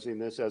realizing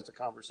this as the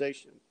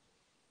conversation.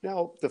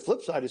 Now, the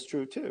flip side is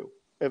true too.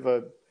 If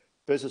a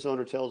business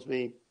owner tells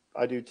me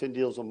I do 10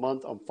 deals a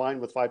month, I'm fine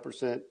with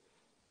 5%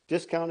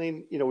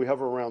 discounting, we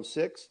hover around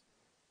 6.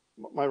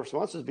 My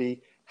response would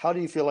be, how do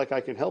you feel like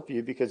I can help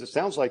you? Because it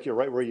sounds like you're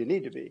right where you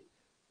need to be.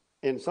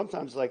 And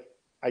sometimes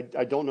I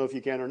don't know if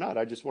you can or not.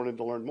 I just wanted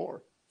to learn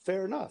more.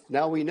 Fair enough.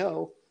 Now we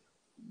know,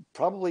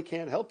 probably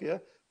can't help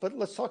you, but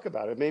let's talk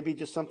about it. Maybe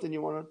just something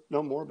you want to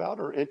know more about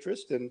or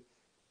interest, and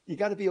you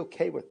got to be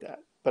okay with that.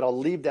 But I'll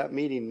leave that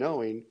meeting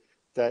knowing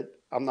that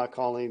I'm not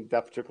calling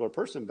that particular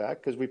person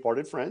back because we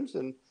parted friends.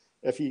 And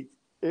if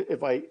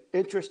I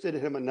interested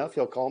in him enough,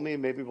 he'll call me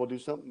and maybe we'll do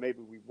something,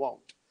 maybe we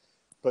won't.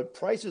 But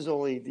price is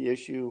only the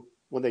issue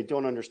when they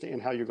don't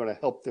understand how you're going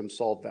to help them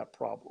solve that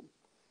problem.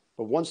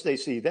 But once they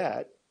see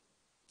that,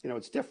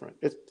 it's different.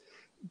 It's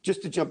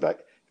just to jump back.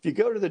 If you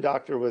go to the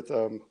doctor with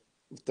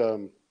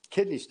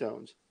kidney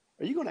stones,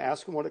 are you going to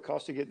ask him what it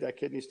costs to get that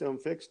kidney stone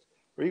fixed?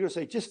 Or are you going to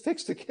say, just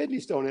fix the kidney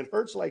stone? It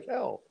hurts like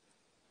hell.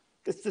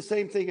 It's the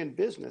same thing in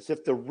business.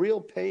 If the real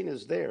pain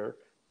is there,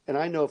 and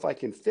I know if I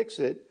can fix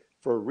it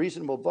for a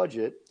reasonable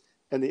budget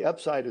and the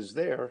upside is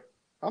there,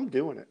 I'm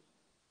doing it.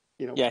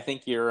 Yeah, I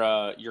think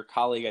your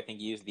colleague,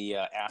 used the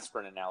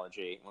aspirin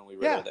analogy when we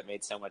were there. That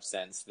made so much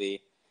sense.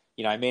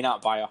 I may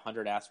not buy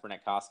 100 aspirin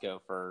at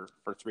Costco for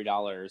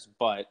 $3,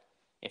 but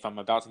if I'm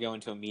about to go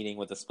into a meeting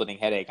with a splitting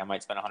headache, I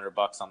might spend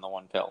 $100 on the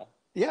one pill.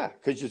 Yeah,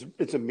 because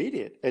it's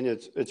immediate and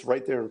it's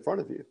right there in front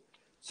of you.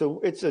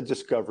 So it's a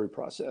discovery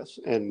process.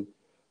 And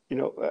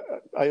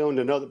I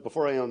owned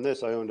before I owned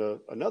this, I owned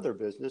another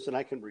business, and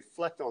I can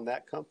reflect on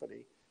that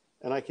company,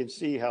 and I can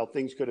see how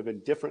things could have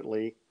been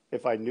differently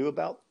if I knew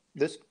about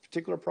this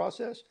particular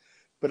process,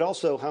 but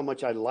also how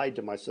much I lied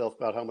to myself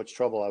about how much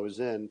trouble I was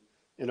in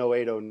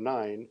 08,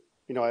 09.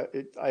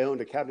 I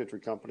owned a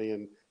cabinetry company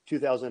in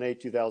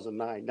 2008,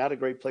 2009. Not a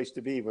great place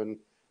to be when,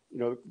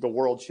 the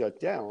world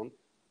shut down.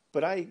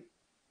 But I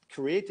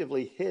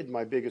creatively hid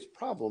my biggest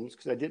problems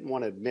because I didn't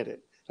want to admit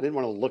it. I didn't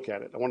want to look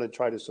at it. I wanted to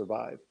try to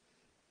survive.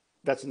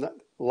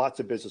 Lots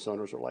of business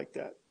owners are like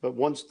that. But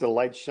once the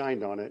light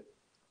shined on it,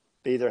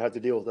 they either have to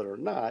deal with it or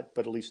not,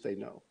 but at least they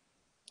know.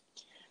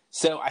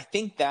 So I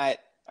think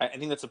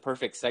that's a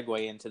perfect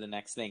segue into the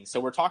next thing. So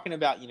we're talking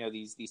about,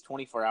 these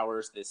 24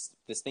 hours,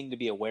 this thing to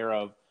be aware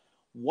of.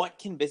 What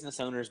can business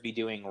owners be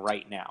doing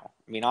right now?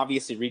 I mean,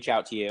 obviously reach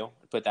out to you,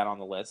 put that on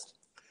the list.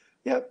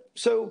 Yeah.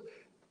 So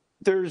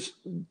there's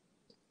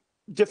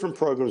different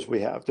programs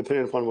we have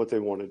depending upon what they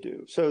want to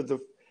do. So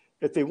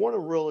if they want to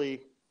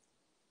really,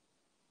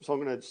 so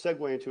I'm going to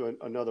segue into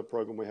another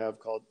program we have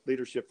called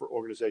Leadership for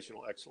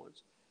Organizational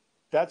Excellence.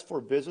 That's for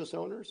business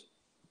owners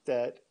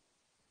that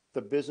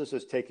the business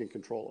has taken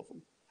control of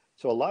them.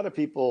 So a lot of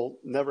people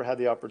never had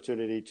the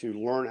opportunity to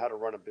learn how to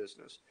run a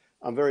business.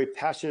 I'm very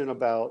passionate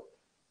about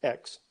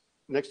X.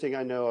 Next thing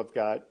I know, I've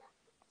got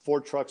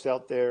 4 trucks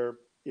out there,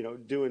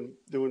 doing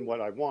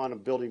what I want. I'm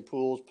building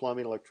pools,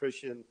 plumbing,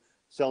 electrician,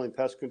 selling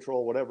pest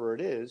control, whatever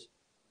it is.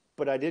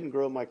 But I didn't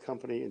grow my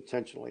company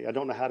intentionally. I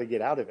don't know how to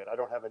get out of it. I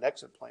don't have an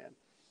exit plan.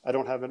 I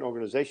don't have an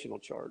organizational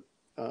chart.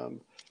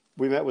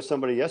 We met with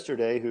somebody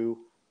yesterday who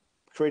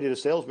created a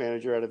sales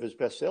manager out of his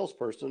best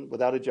salesperson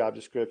without a job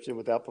description,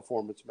 without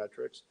performance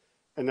metrics.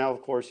 And now,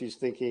 of course, he's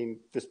thinking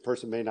this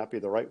person may not be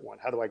the right one.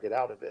 How do I get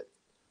out of it?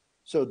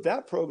 So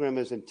that program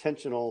is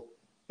intentional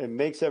and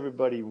makes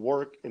everybody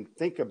work and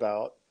think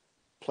about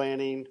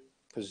planning,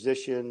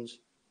 positions,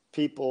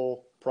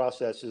 people,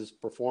 processes,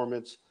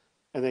 performance,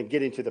 and then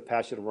getting to the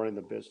passion of running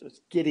the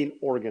business, getting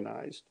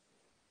organized.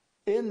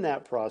 In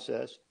that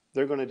process,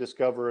 they're going to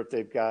discover if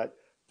they've got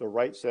the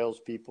right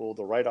salespeople,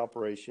 the right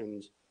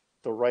operations,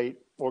 the right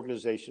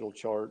organizational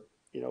chart.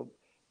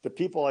 The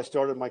people I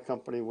started my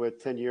company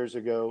with 10 years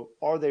ago,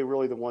 are they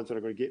really the ones that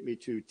are going to get me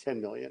to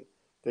 10 million?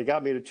 They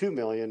got me to 2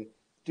 million.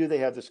 Do they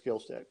have the skill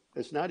set?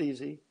 It's not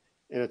easy,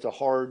 and it's a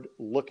hard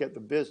look at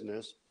the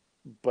business,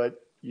 but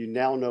you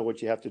now know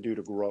what you have to do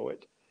to grow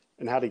it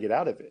and how to get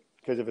out of it.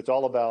 Because if it's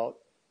all about,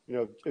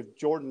 if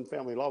Jordan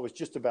Family Law was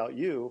just about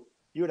you,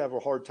 you would have a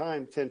hard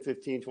time 10,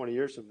 15, 20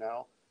 years from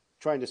now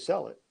trying to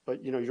sell it.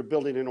 But, you're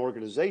building an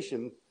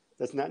organization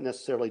that's not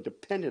necessarily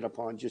dependent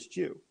upon just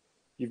you.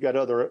 You've got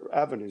other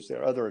avenues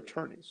there, other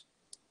attorneys.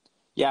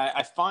 Yeah,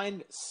 I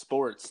find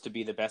sports to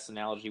be the best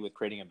analogy with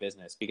creating a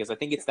business, because I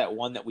think it's that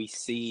one that we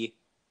see.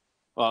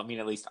 Well, I mean,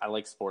 at least I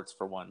like sports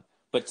for one,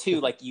 but two,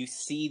 like you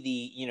see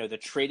the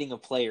trading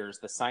of players,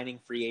 the signing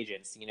free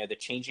agents, the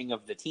changing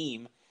of the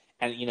team,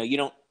 and you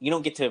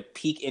don't get to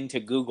peek into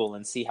Google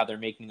and see how they're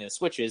making those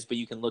switches, but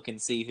you can look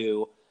and see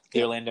who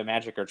the Orlando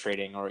Magic are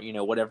trading, or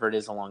whatever it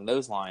is along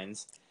those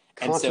lines.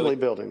 Constantly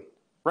building.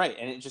 Right,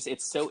 and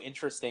it's so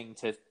interesting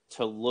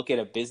to look at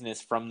a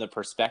business from the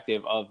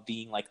perspective of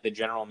being like the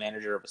general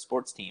manager of a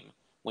sports team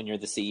when you're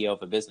the CEO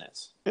of a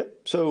business. Yep.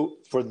 So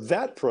for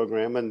that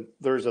program, and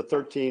there's a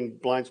 13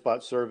 blind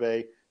spot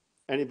survey,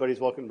 anybody's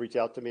welcome to reach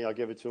out to me. I'll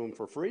give it to them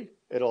for free.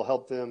 It'll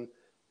help them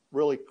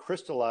really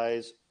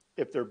crystallize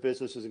if their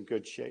business is in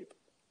good shape.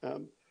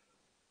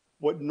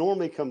 What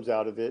normally comes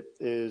out of it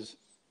is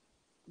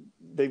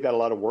they've got a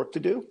lot of work to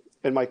do.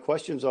 And my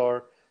questions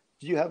are,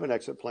 do you have an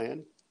exit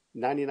plan?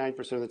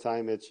 99% of the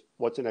time it's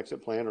what's an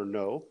exit plan or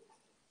no.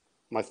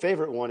 My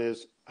favorite one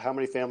is how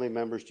many family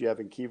members do you have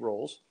in key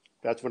roles?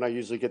 That's when I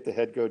usually get the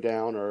head go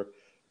down, or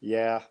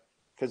yeah,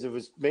 because it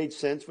was made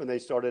sense when they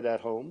started at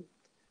home,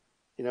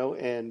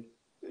 and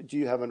do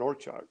you have an org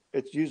chart?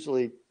 It's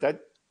usually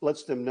that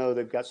lets them know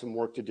they've got some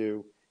work to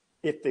do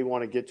if they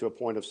want to get to a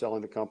point of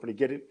selling the company,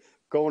 get it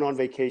going on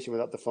vacation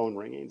without the phone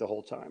ringing the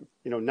whole time,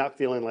 not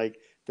feeling like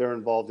they're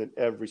involved in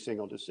every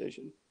single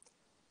decision.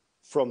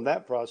 From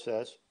that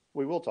process,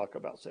 we will talk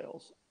about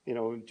sales.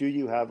 Do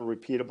you have a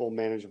repeatable,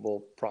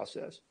 manageable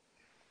process?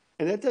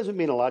 And that doesn't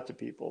mean a lot to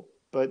people,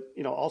 but,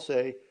 I'll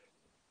say,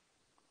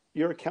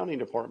 your accounting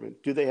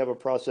department, do they have a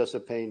process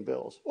of paying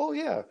bills? Oh,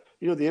 yeah.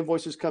 The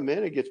invoices come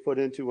in, it gets put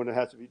into when it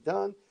has to be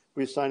done.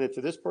 We assign it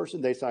to this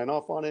person, they sign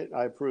off on it,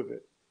 I approve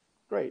it.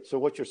 Great. So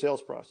what's your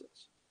sales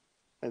process?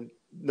 And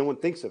no one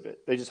thinks of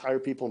it. They just hire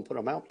people and put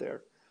them out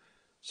there.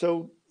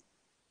 So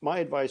my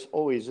advice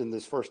always in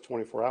this first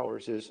 24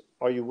 hours is,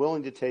 are you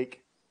willing to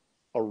take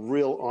a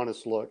real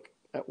honest look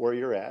at where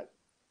you're at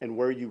and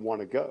where you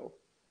want to go?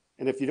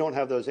 And if you don't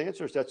have those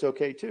answers, that's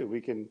okay too.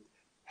 We can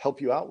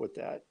help you out with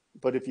that.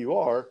 But if you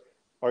are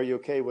you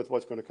okay with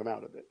what's going to come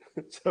out of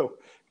it? So,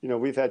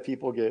 we've had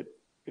people get,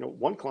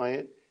 one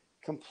client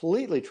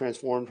completely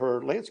transformed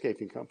her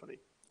landscaping company.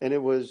 And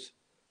it was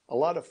a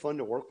lot of fun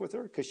to work with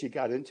her because she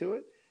got into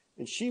it.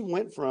 And she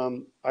went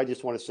from, I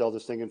just want to sell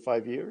this thing in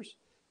 5 years,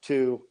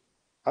 to,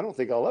 I don't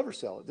think I'll ever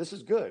sell it. This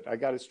is good. I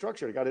got it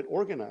structured. I got it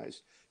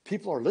organized.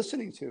 People are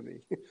listening to me.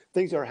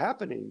 Things are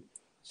happening.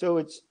 So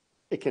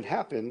it can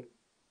happen,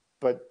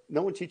 but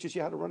no one teaches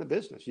you how to run a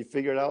business. You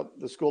figure it out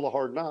the school of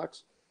hard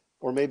knocks,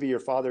 or maybe your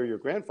father or your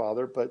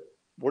grandfather, but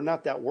we're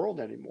not that world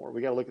anymore.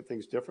 We got to look at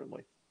things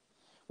differently.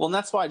 Well, and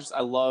that's why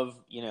I love,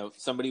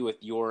 somebody with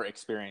your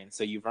experience.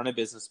 So you've run a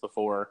business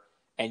before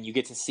and you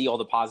get to see all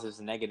the positives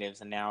and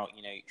negatives. And now,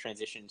 you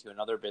transition to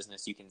another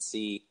business, you can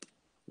see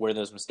where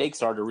those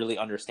mistakes are to really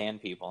understand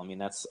people. I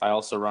mean, I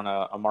also run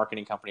a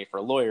marketing company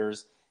for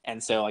lawyers.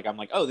 And so I'm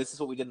like, oh, this is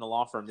what we did in the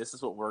law firm. This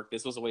is what worked.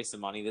 This was a waste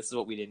of money. This is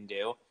what we didn't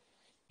do.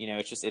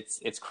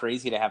 It's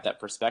crazy to have that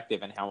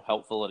perspective and how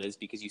helpful it is,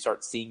 because you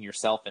start seeing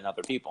yourself in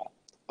other people.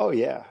 Oh,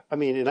 yeah. I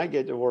mean, and I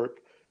get to work,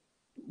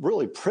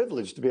 really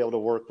privileged to be able to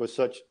work with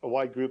such a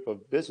wide group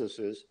of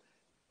businesses,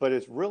 but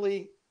it's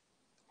really,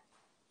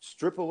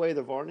 strip away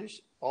the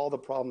varnish, all the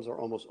problems are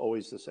almost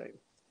always the same.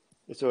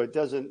 And so it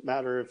doesn't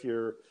matter if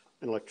you're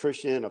an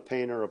electrician, a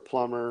painter, a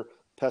plumber,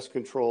 pest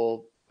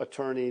control,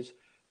 attorneys.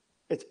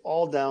 It's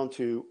all down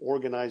to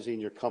organizing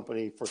your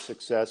company for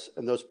success,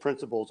 and those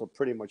principles are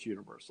pretty much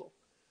universal.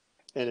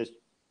 And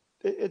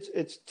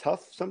it's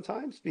tough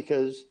sometimes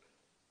because,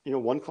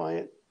 one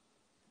client,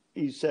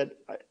 he said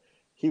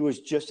he was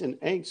just in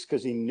angst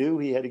because he knew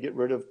he had to get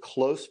rid of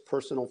close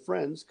personal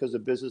friends because the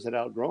business had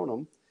outgrown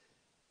him,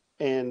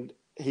 and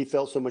he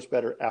felt so much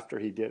better after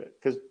he did it.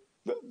 Because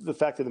the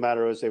fact of the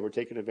matter is they were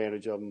taking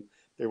advantage of him.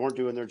 They weren't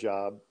doing their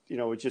job.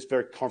 It's just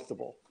very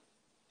comfortable.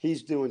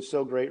 He's doing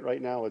so great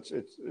right now.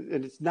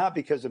 And it's not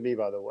because of me,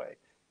 by the way.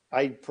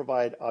 I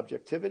provide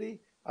objectivity.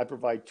 I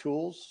provide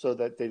tools so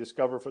that they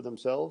discover for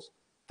themselves.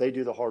 They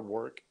do the hard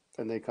work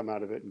and they come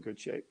out of it in good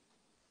shape.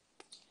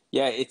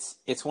 Yeah,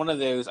 it's one of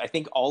those. I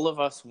think all of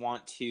us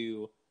want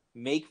to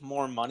make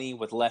more money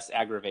with less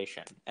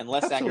aggravation, and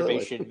less Absolutely.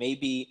 aggravation may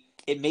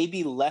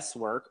be less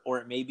work, or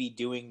it may be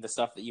doing the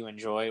stuff that you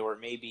enjoy, or it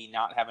may be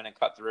not having to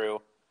cut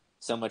through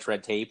so much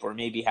red tape, or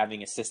maybe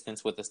having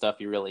assistance with the stuff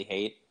you really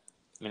hate.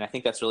 I mean, I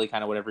think that's really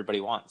kind of what everybody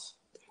wants.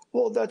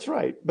 Well, that's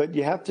right. But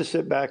you have to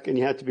sit back and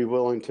you have to be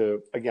willing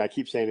to, again, I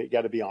keep saying it, you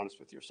got to be honest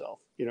with yourself.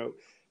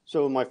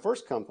 So in my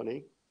first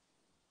company,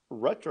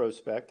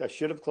 retrospect, I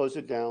should have closed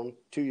it down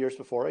 2 years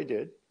before I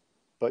did,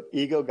 but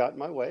ego got in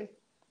my way.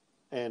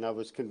 And I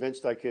was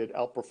convinced I could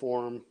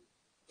outperform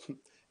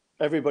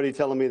everybody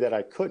telling me that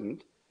I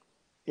couldn't,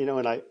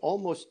 and I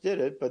almost did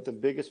it. But the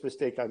biggest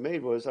mistake I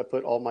made was I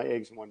put all my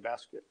eggs in one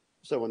basket.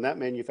 So when that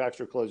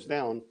manufacturer closed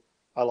down,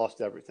 I lost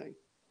everything.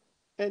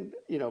 And,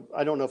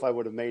 I don't know if I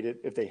would have made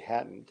it if they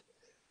hadn't,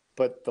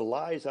 but the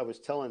lies I was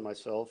telling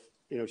myself,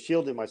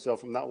 shielding myself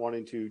from not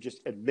wanting to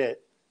just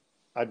admit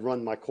I'd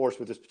run my course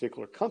with this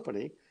particular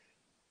company,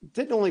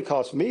 didn't only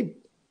cost me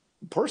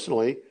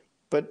personally,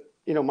 but,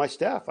 my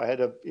staff. I had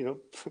to,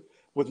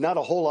 with not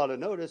a whole lot of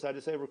notice, I had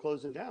to say we're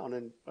closing down.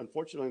 And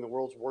unfortunately, in the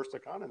world's worst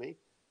economy,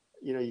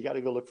 you got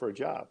to go look for a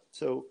job.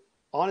 So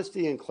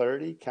honesty and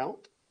clarity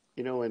count,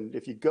 and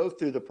if you go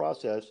through the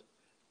process,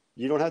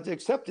 you don't have to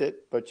accept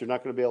it, but you're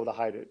not going to be able to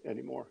hide it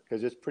anymore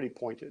because it's pretty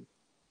pointed.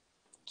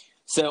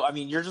 So, I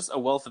mean, you're just a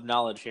wealth of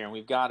knowledge here, and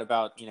we've got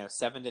about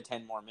 7 to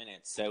 10 more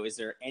minutes. So, is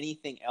there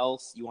anything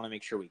else you want to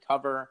make sure we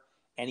cover?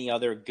 Any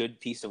other good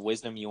piece of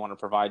wisdom you want to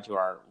provide to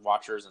our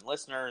watchers and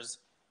listeners?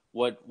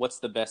 What's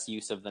the best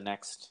use of the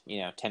next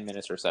 10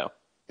 minutes or so?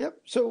 Yep.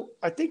 So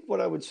I think what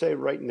I would say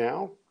right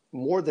now,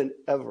 more than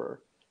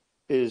ever,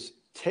 is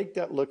take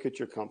that look at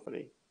your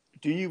company.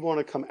 Do you want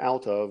to come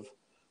out of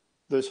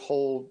this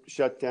whole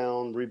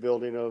shutdown,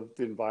 rebuilding of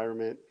the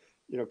environment,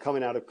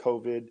 coming out of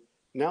COVID?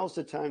 Now's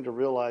the time to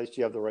realize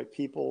you have the right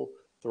people,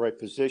 the right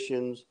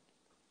positions.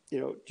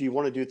 Do you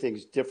want to do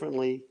things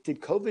differently?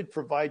 Did COVID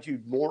provide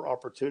you more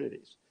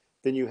opportunities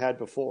than you had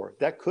before?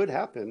 That could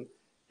happen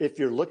if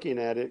you're looking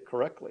at it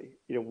correctly.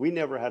 We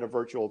never had a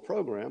virtual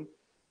program.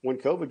 When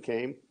COVID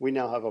came, we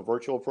now have a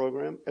virtual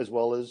program as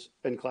well as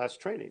in-class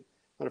training.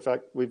 Matter of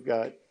fact, we've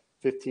got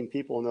 15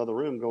 people in the other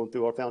room going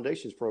through our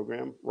foundations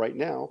program right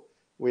now.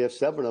 We have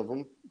 7 of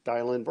them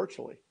dial in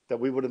virtually. That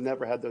we would have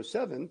never had those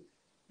 7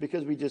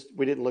 because we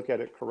didn't look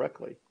at it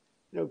correctly.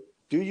 Do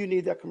you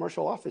need that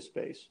commercial office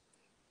space?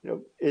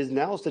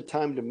 Now's the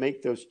time to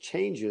make those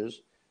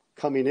changes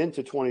coming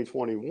into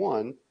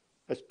 2021,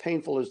 as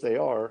painful as they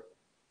are.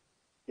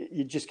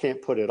 You just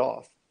can't put it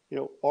off.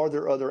 Are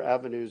there other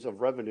avenues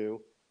of revenue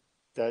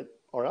that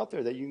are out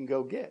there that you can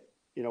go get,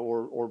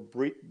 or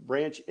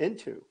branch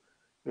into?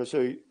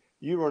 So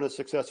you run a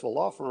successful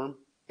law firm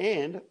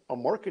and a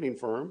marketing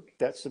firm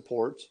that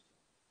supports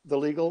the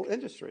legal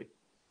industry.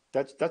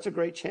 That's a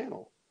great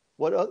channel.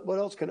 What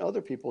else can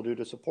other people do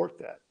to support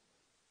that?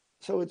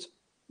 So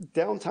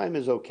downtime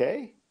is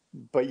okay,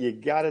 but you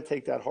got to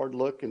take that hard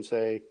look and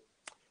say,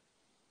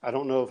 I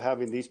don't know if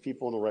having these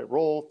people in the right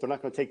role, they're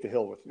not going to take the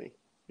hill with me.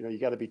 You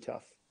got to be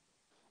tough.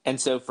 And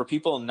so for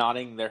people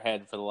nodding their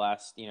head for the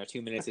last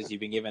 2 minutes as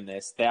you've been given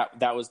this,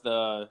 that was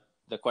the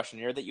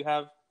questionnaire that you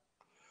have?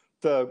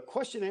 The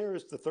questionnaire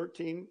is the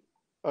 13,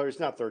 or it's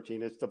not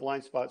 13, it's the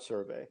blind spot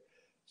survey.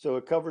 So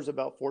it covers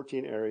about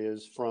 14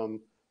 areas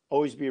from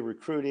always be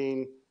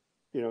recruiting,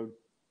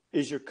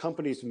 is your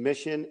company's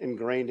mission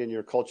ingrained in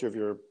your culture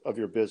of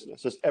your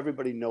business? Does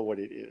everybody know what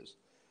it is?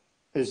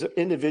 Is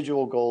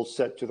individual goals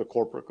set to the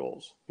corporate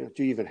goals? Do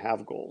you even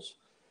have goals?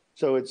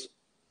 So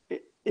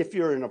if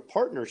you're in a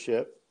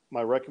partnership,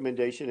 my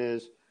recommendation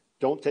is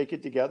don't take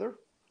it together,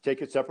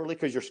 take it separately,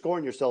 because you're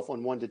scoring yourself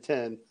on 1 to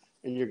 10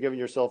 and you're giving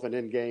yourself an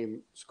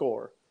in-game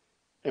score.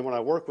 And when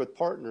I work with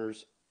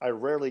partners, I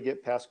rarely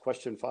get past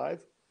question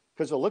 5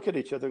 because they'll look at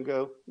each other and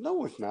go,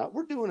 no, it's not.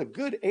 We're doing a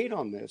good 8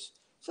 on this.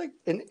 It's like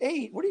an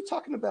 8. What are you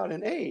talking about,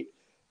 an 8?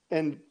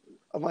 And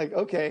I'm like,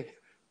 okay,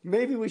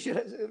 maybe we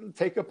should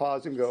take a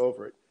pause and go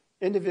over it.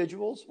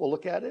 Individuals will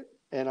look at it,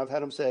 and I've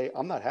had them say,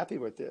 I'm not happy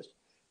with this.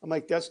 I'm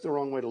like, that's the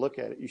wrong way to look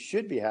at it. You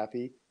should be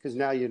happy because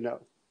now you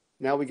know.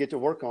 Now we get to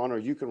work on, or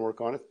you can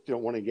work on it if you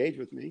don't want to engage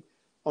with me,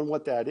 on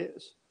what that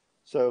is.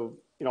 So,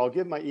 I'll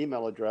give my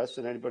email address,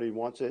 and anybody who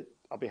wants it,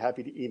 I'll be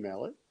happy to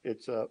email it.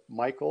 It's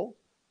Michael,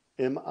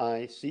 Michael,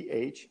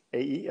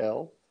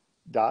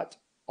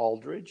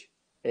 Aldrich,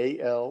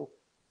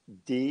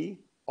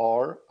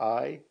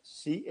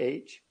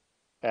 Aldrich,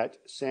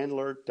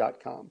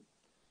 @sandler.com.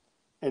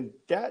 And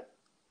that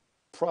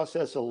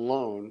process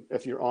alone,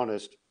 if you're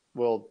honest,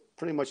 will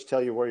pretty much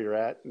tell you where you're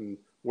at and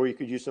where you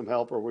could use some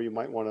help or where you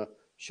might want to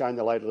shine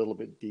the light a little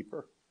bit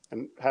deeper.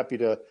 I'm happy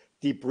to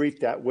debrief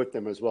that with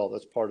them as well.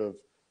 That's part of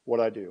what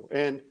I do.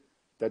 And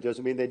that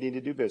doesn't mean they need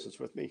to do business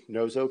with me.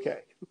 No's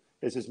okay.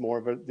 This is more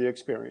of the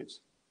experience.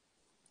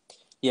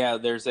 Yeah,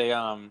 there's a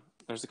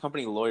There's a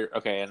company lawyer.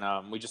 Okay,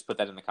 and we just put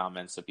that in the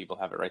comments so people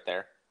have it right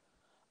there.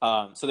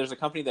 So there's a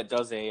company that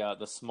does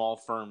the small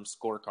firm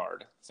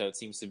scorecard. So it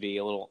seems to be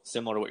a little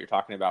similar to what you're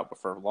talking about, but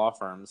for law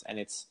firms. And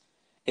it's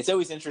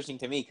always interesting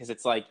to me because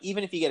it's like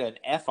even if you get an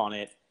F on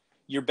it,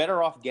 you're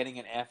better off getting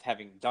an F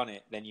having done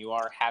it than you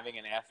are having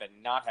an F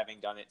and not having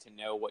done it to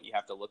know what you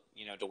have to look,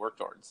 to work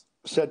towards.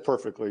 Said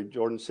perfectly.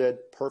 Jordan said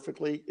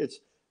perfectly. It's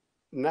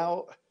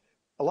now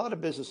a lot of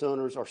business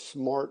owners are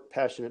smart,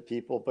 passionate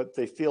people, but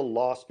they feel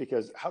lost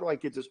because how do I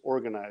get this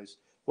organized?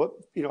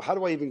 How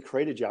do I even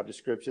create a job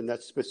description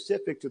that's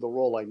specific to the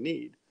role I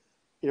need?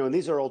 And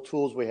these are all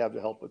tools we have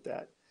to help with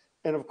that.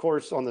 And of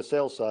course, on the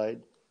sales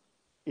side,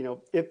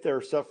 if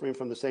they're suffering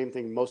from the same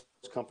thing most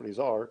companies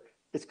are,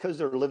 it's because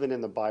they're living in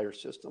the buyer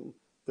system.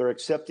 They're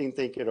accepting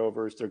think it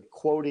overs. They're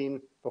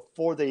quoting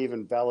before they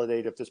even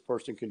validate if this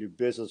person can do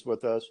business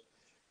with us.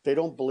 They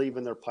don't believe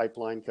in their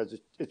pipeline because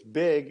it's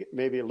big.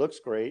 Maybe it looks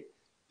great,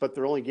 but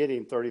they're only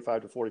getting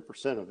 35 to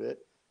 40% of it.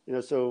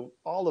 So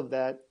all of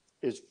that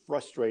is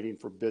frustrating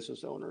for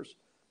business owners.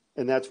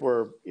 And that's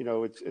where,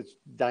 it's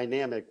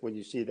dynamic when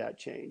you see that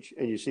change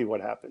and you see what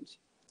happens.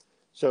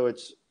 So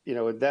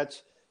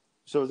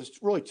so there's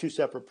really two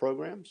separate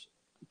programs,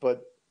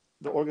 but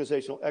the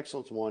organizational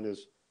excellence one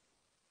is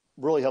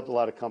really helped a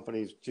lot of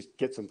companies just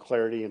get some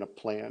clarity and a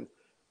plan.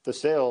 The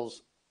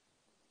sales,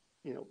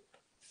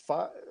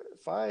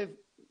 five,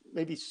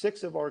 maybe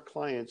six of our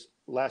clients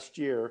last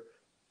year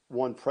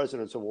won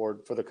President's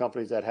Award for the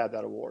companies that had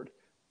that award.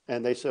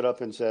 And they stood up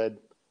and said,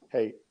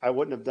 hey, I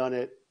wouldn't have done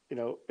it,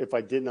 if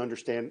I didn't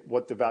understand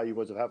what the value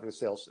was of having a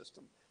sales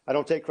system. I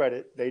don't take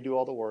credit. They do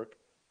all the work.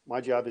 My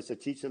job is to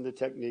teach them the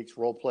techniques,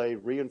 role play,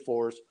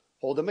 reinforce,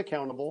 hold them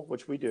accountable,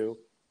 which we do,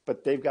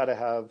 but they've got to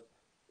have,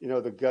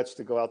 the guts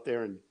to go out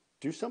there and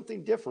do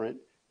something different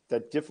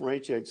that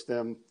differentiates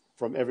them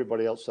from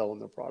everybody else selling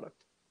their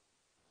product.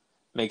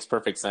 Makes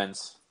perfect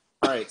sense.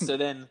 All right, so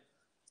then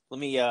let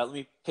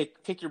me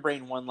pick your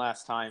brain one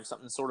last time,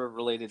 something sort of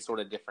related, sort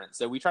of different.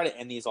 So we try to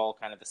end these all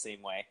kind of the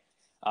same way.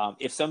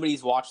 If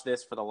somebody's watched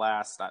this for the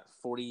last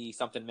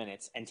 40-something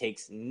minutes and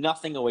takes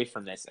nothing away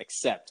from this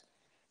except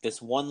this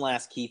one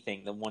last key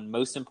thing, the one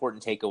most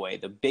important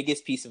takeaway, the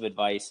biggest piece of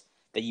advice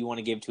that you want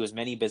to give to as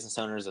many business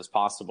owners as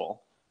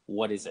possible,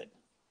 what is it?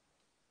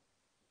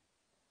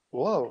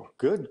 Whoa,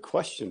 good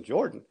question,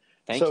 Jordan.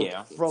 Thank you.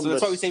 So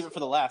that's why we save it for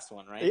the last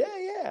one, right?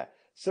 Yeah.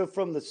 So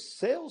from the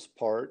sales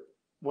part,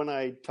 when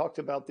I talked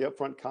about the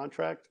upfront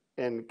contract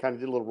and kind of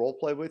did a little role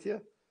play with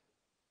you,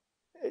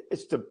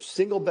 it's the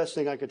single best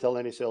thing I could tell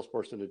any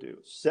salesperson to do.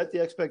 Set the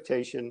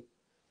expectation,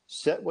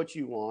 set what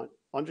you want,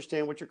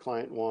 understand what your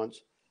client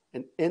wants,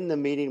 and end the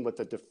meeting with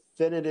a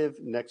definitive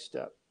next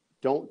step.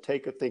 Don't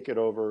take a think it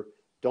over.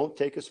 Don't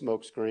take a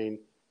smoke screen,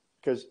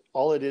 because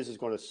all it is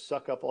going to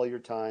suck up all your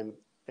time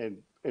and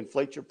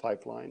inflate your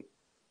pipeline.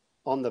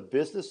 On the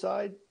business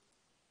side,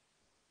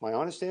 my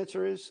honest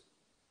answer is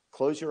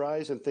close your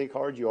eyes and think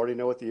hard. You already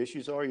know what the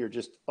issues are. You're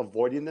just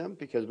avoiding them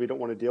because we don't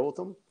want to deal with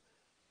them.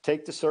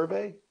 Take the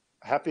survey.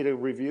 Happy to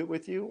review it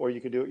with you, or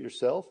you can do it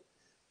yourself.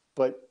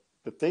 But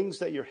the things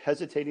that you're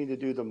hesitating to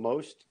do the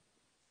most,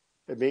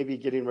 it may be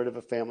getting rid of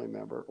a family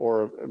member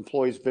or an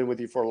employee's been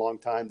with you for a long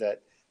time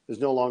that is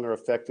no longer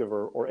effective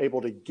or able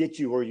to get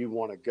you where you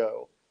want to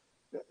go.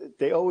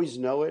 They always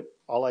know it.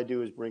 All I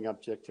do is bring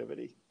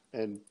objectivity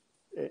and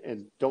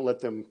don't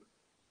let them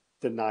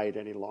deny it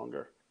any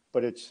longer.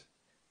 But it's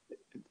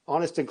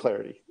honest and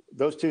clarity.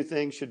 Those two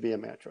things should be a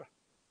mantra.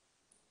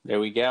 There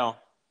we go.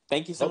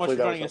 Thank you so much for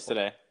joining us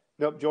today.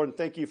 Nope, Jordan,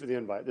 thank you for the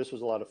invite. This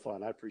was a lot of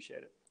fun. I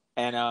appreciate it.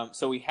 And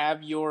so we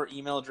have your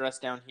email address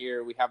down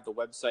here. We have the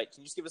website.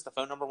 Can you just give us the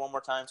phone number one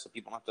more time so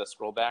people don't have to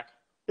scroll back?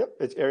 Yep,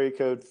 it's area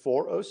code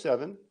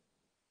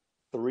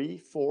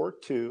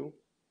 407-342-1235.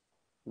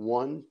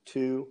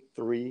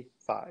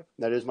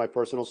 That is my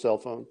personal cell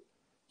phone,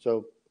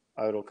 so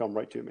it'll come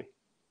right to me.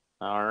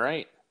 All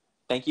right.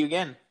 Thank you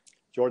again.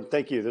 Jordan,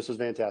 thank you. This was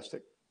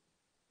fantastic.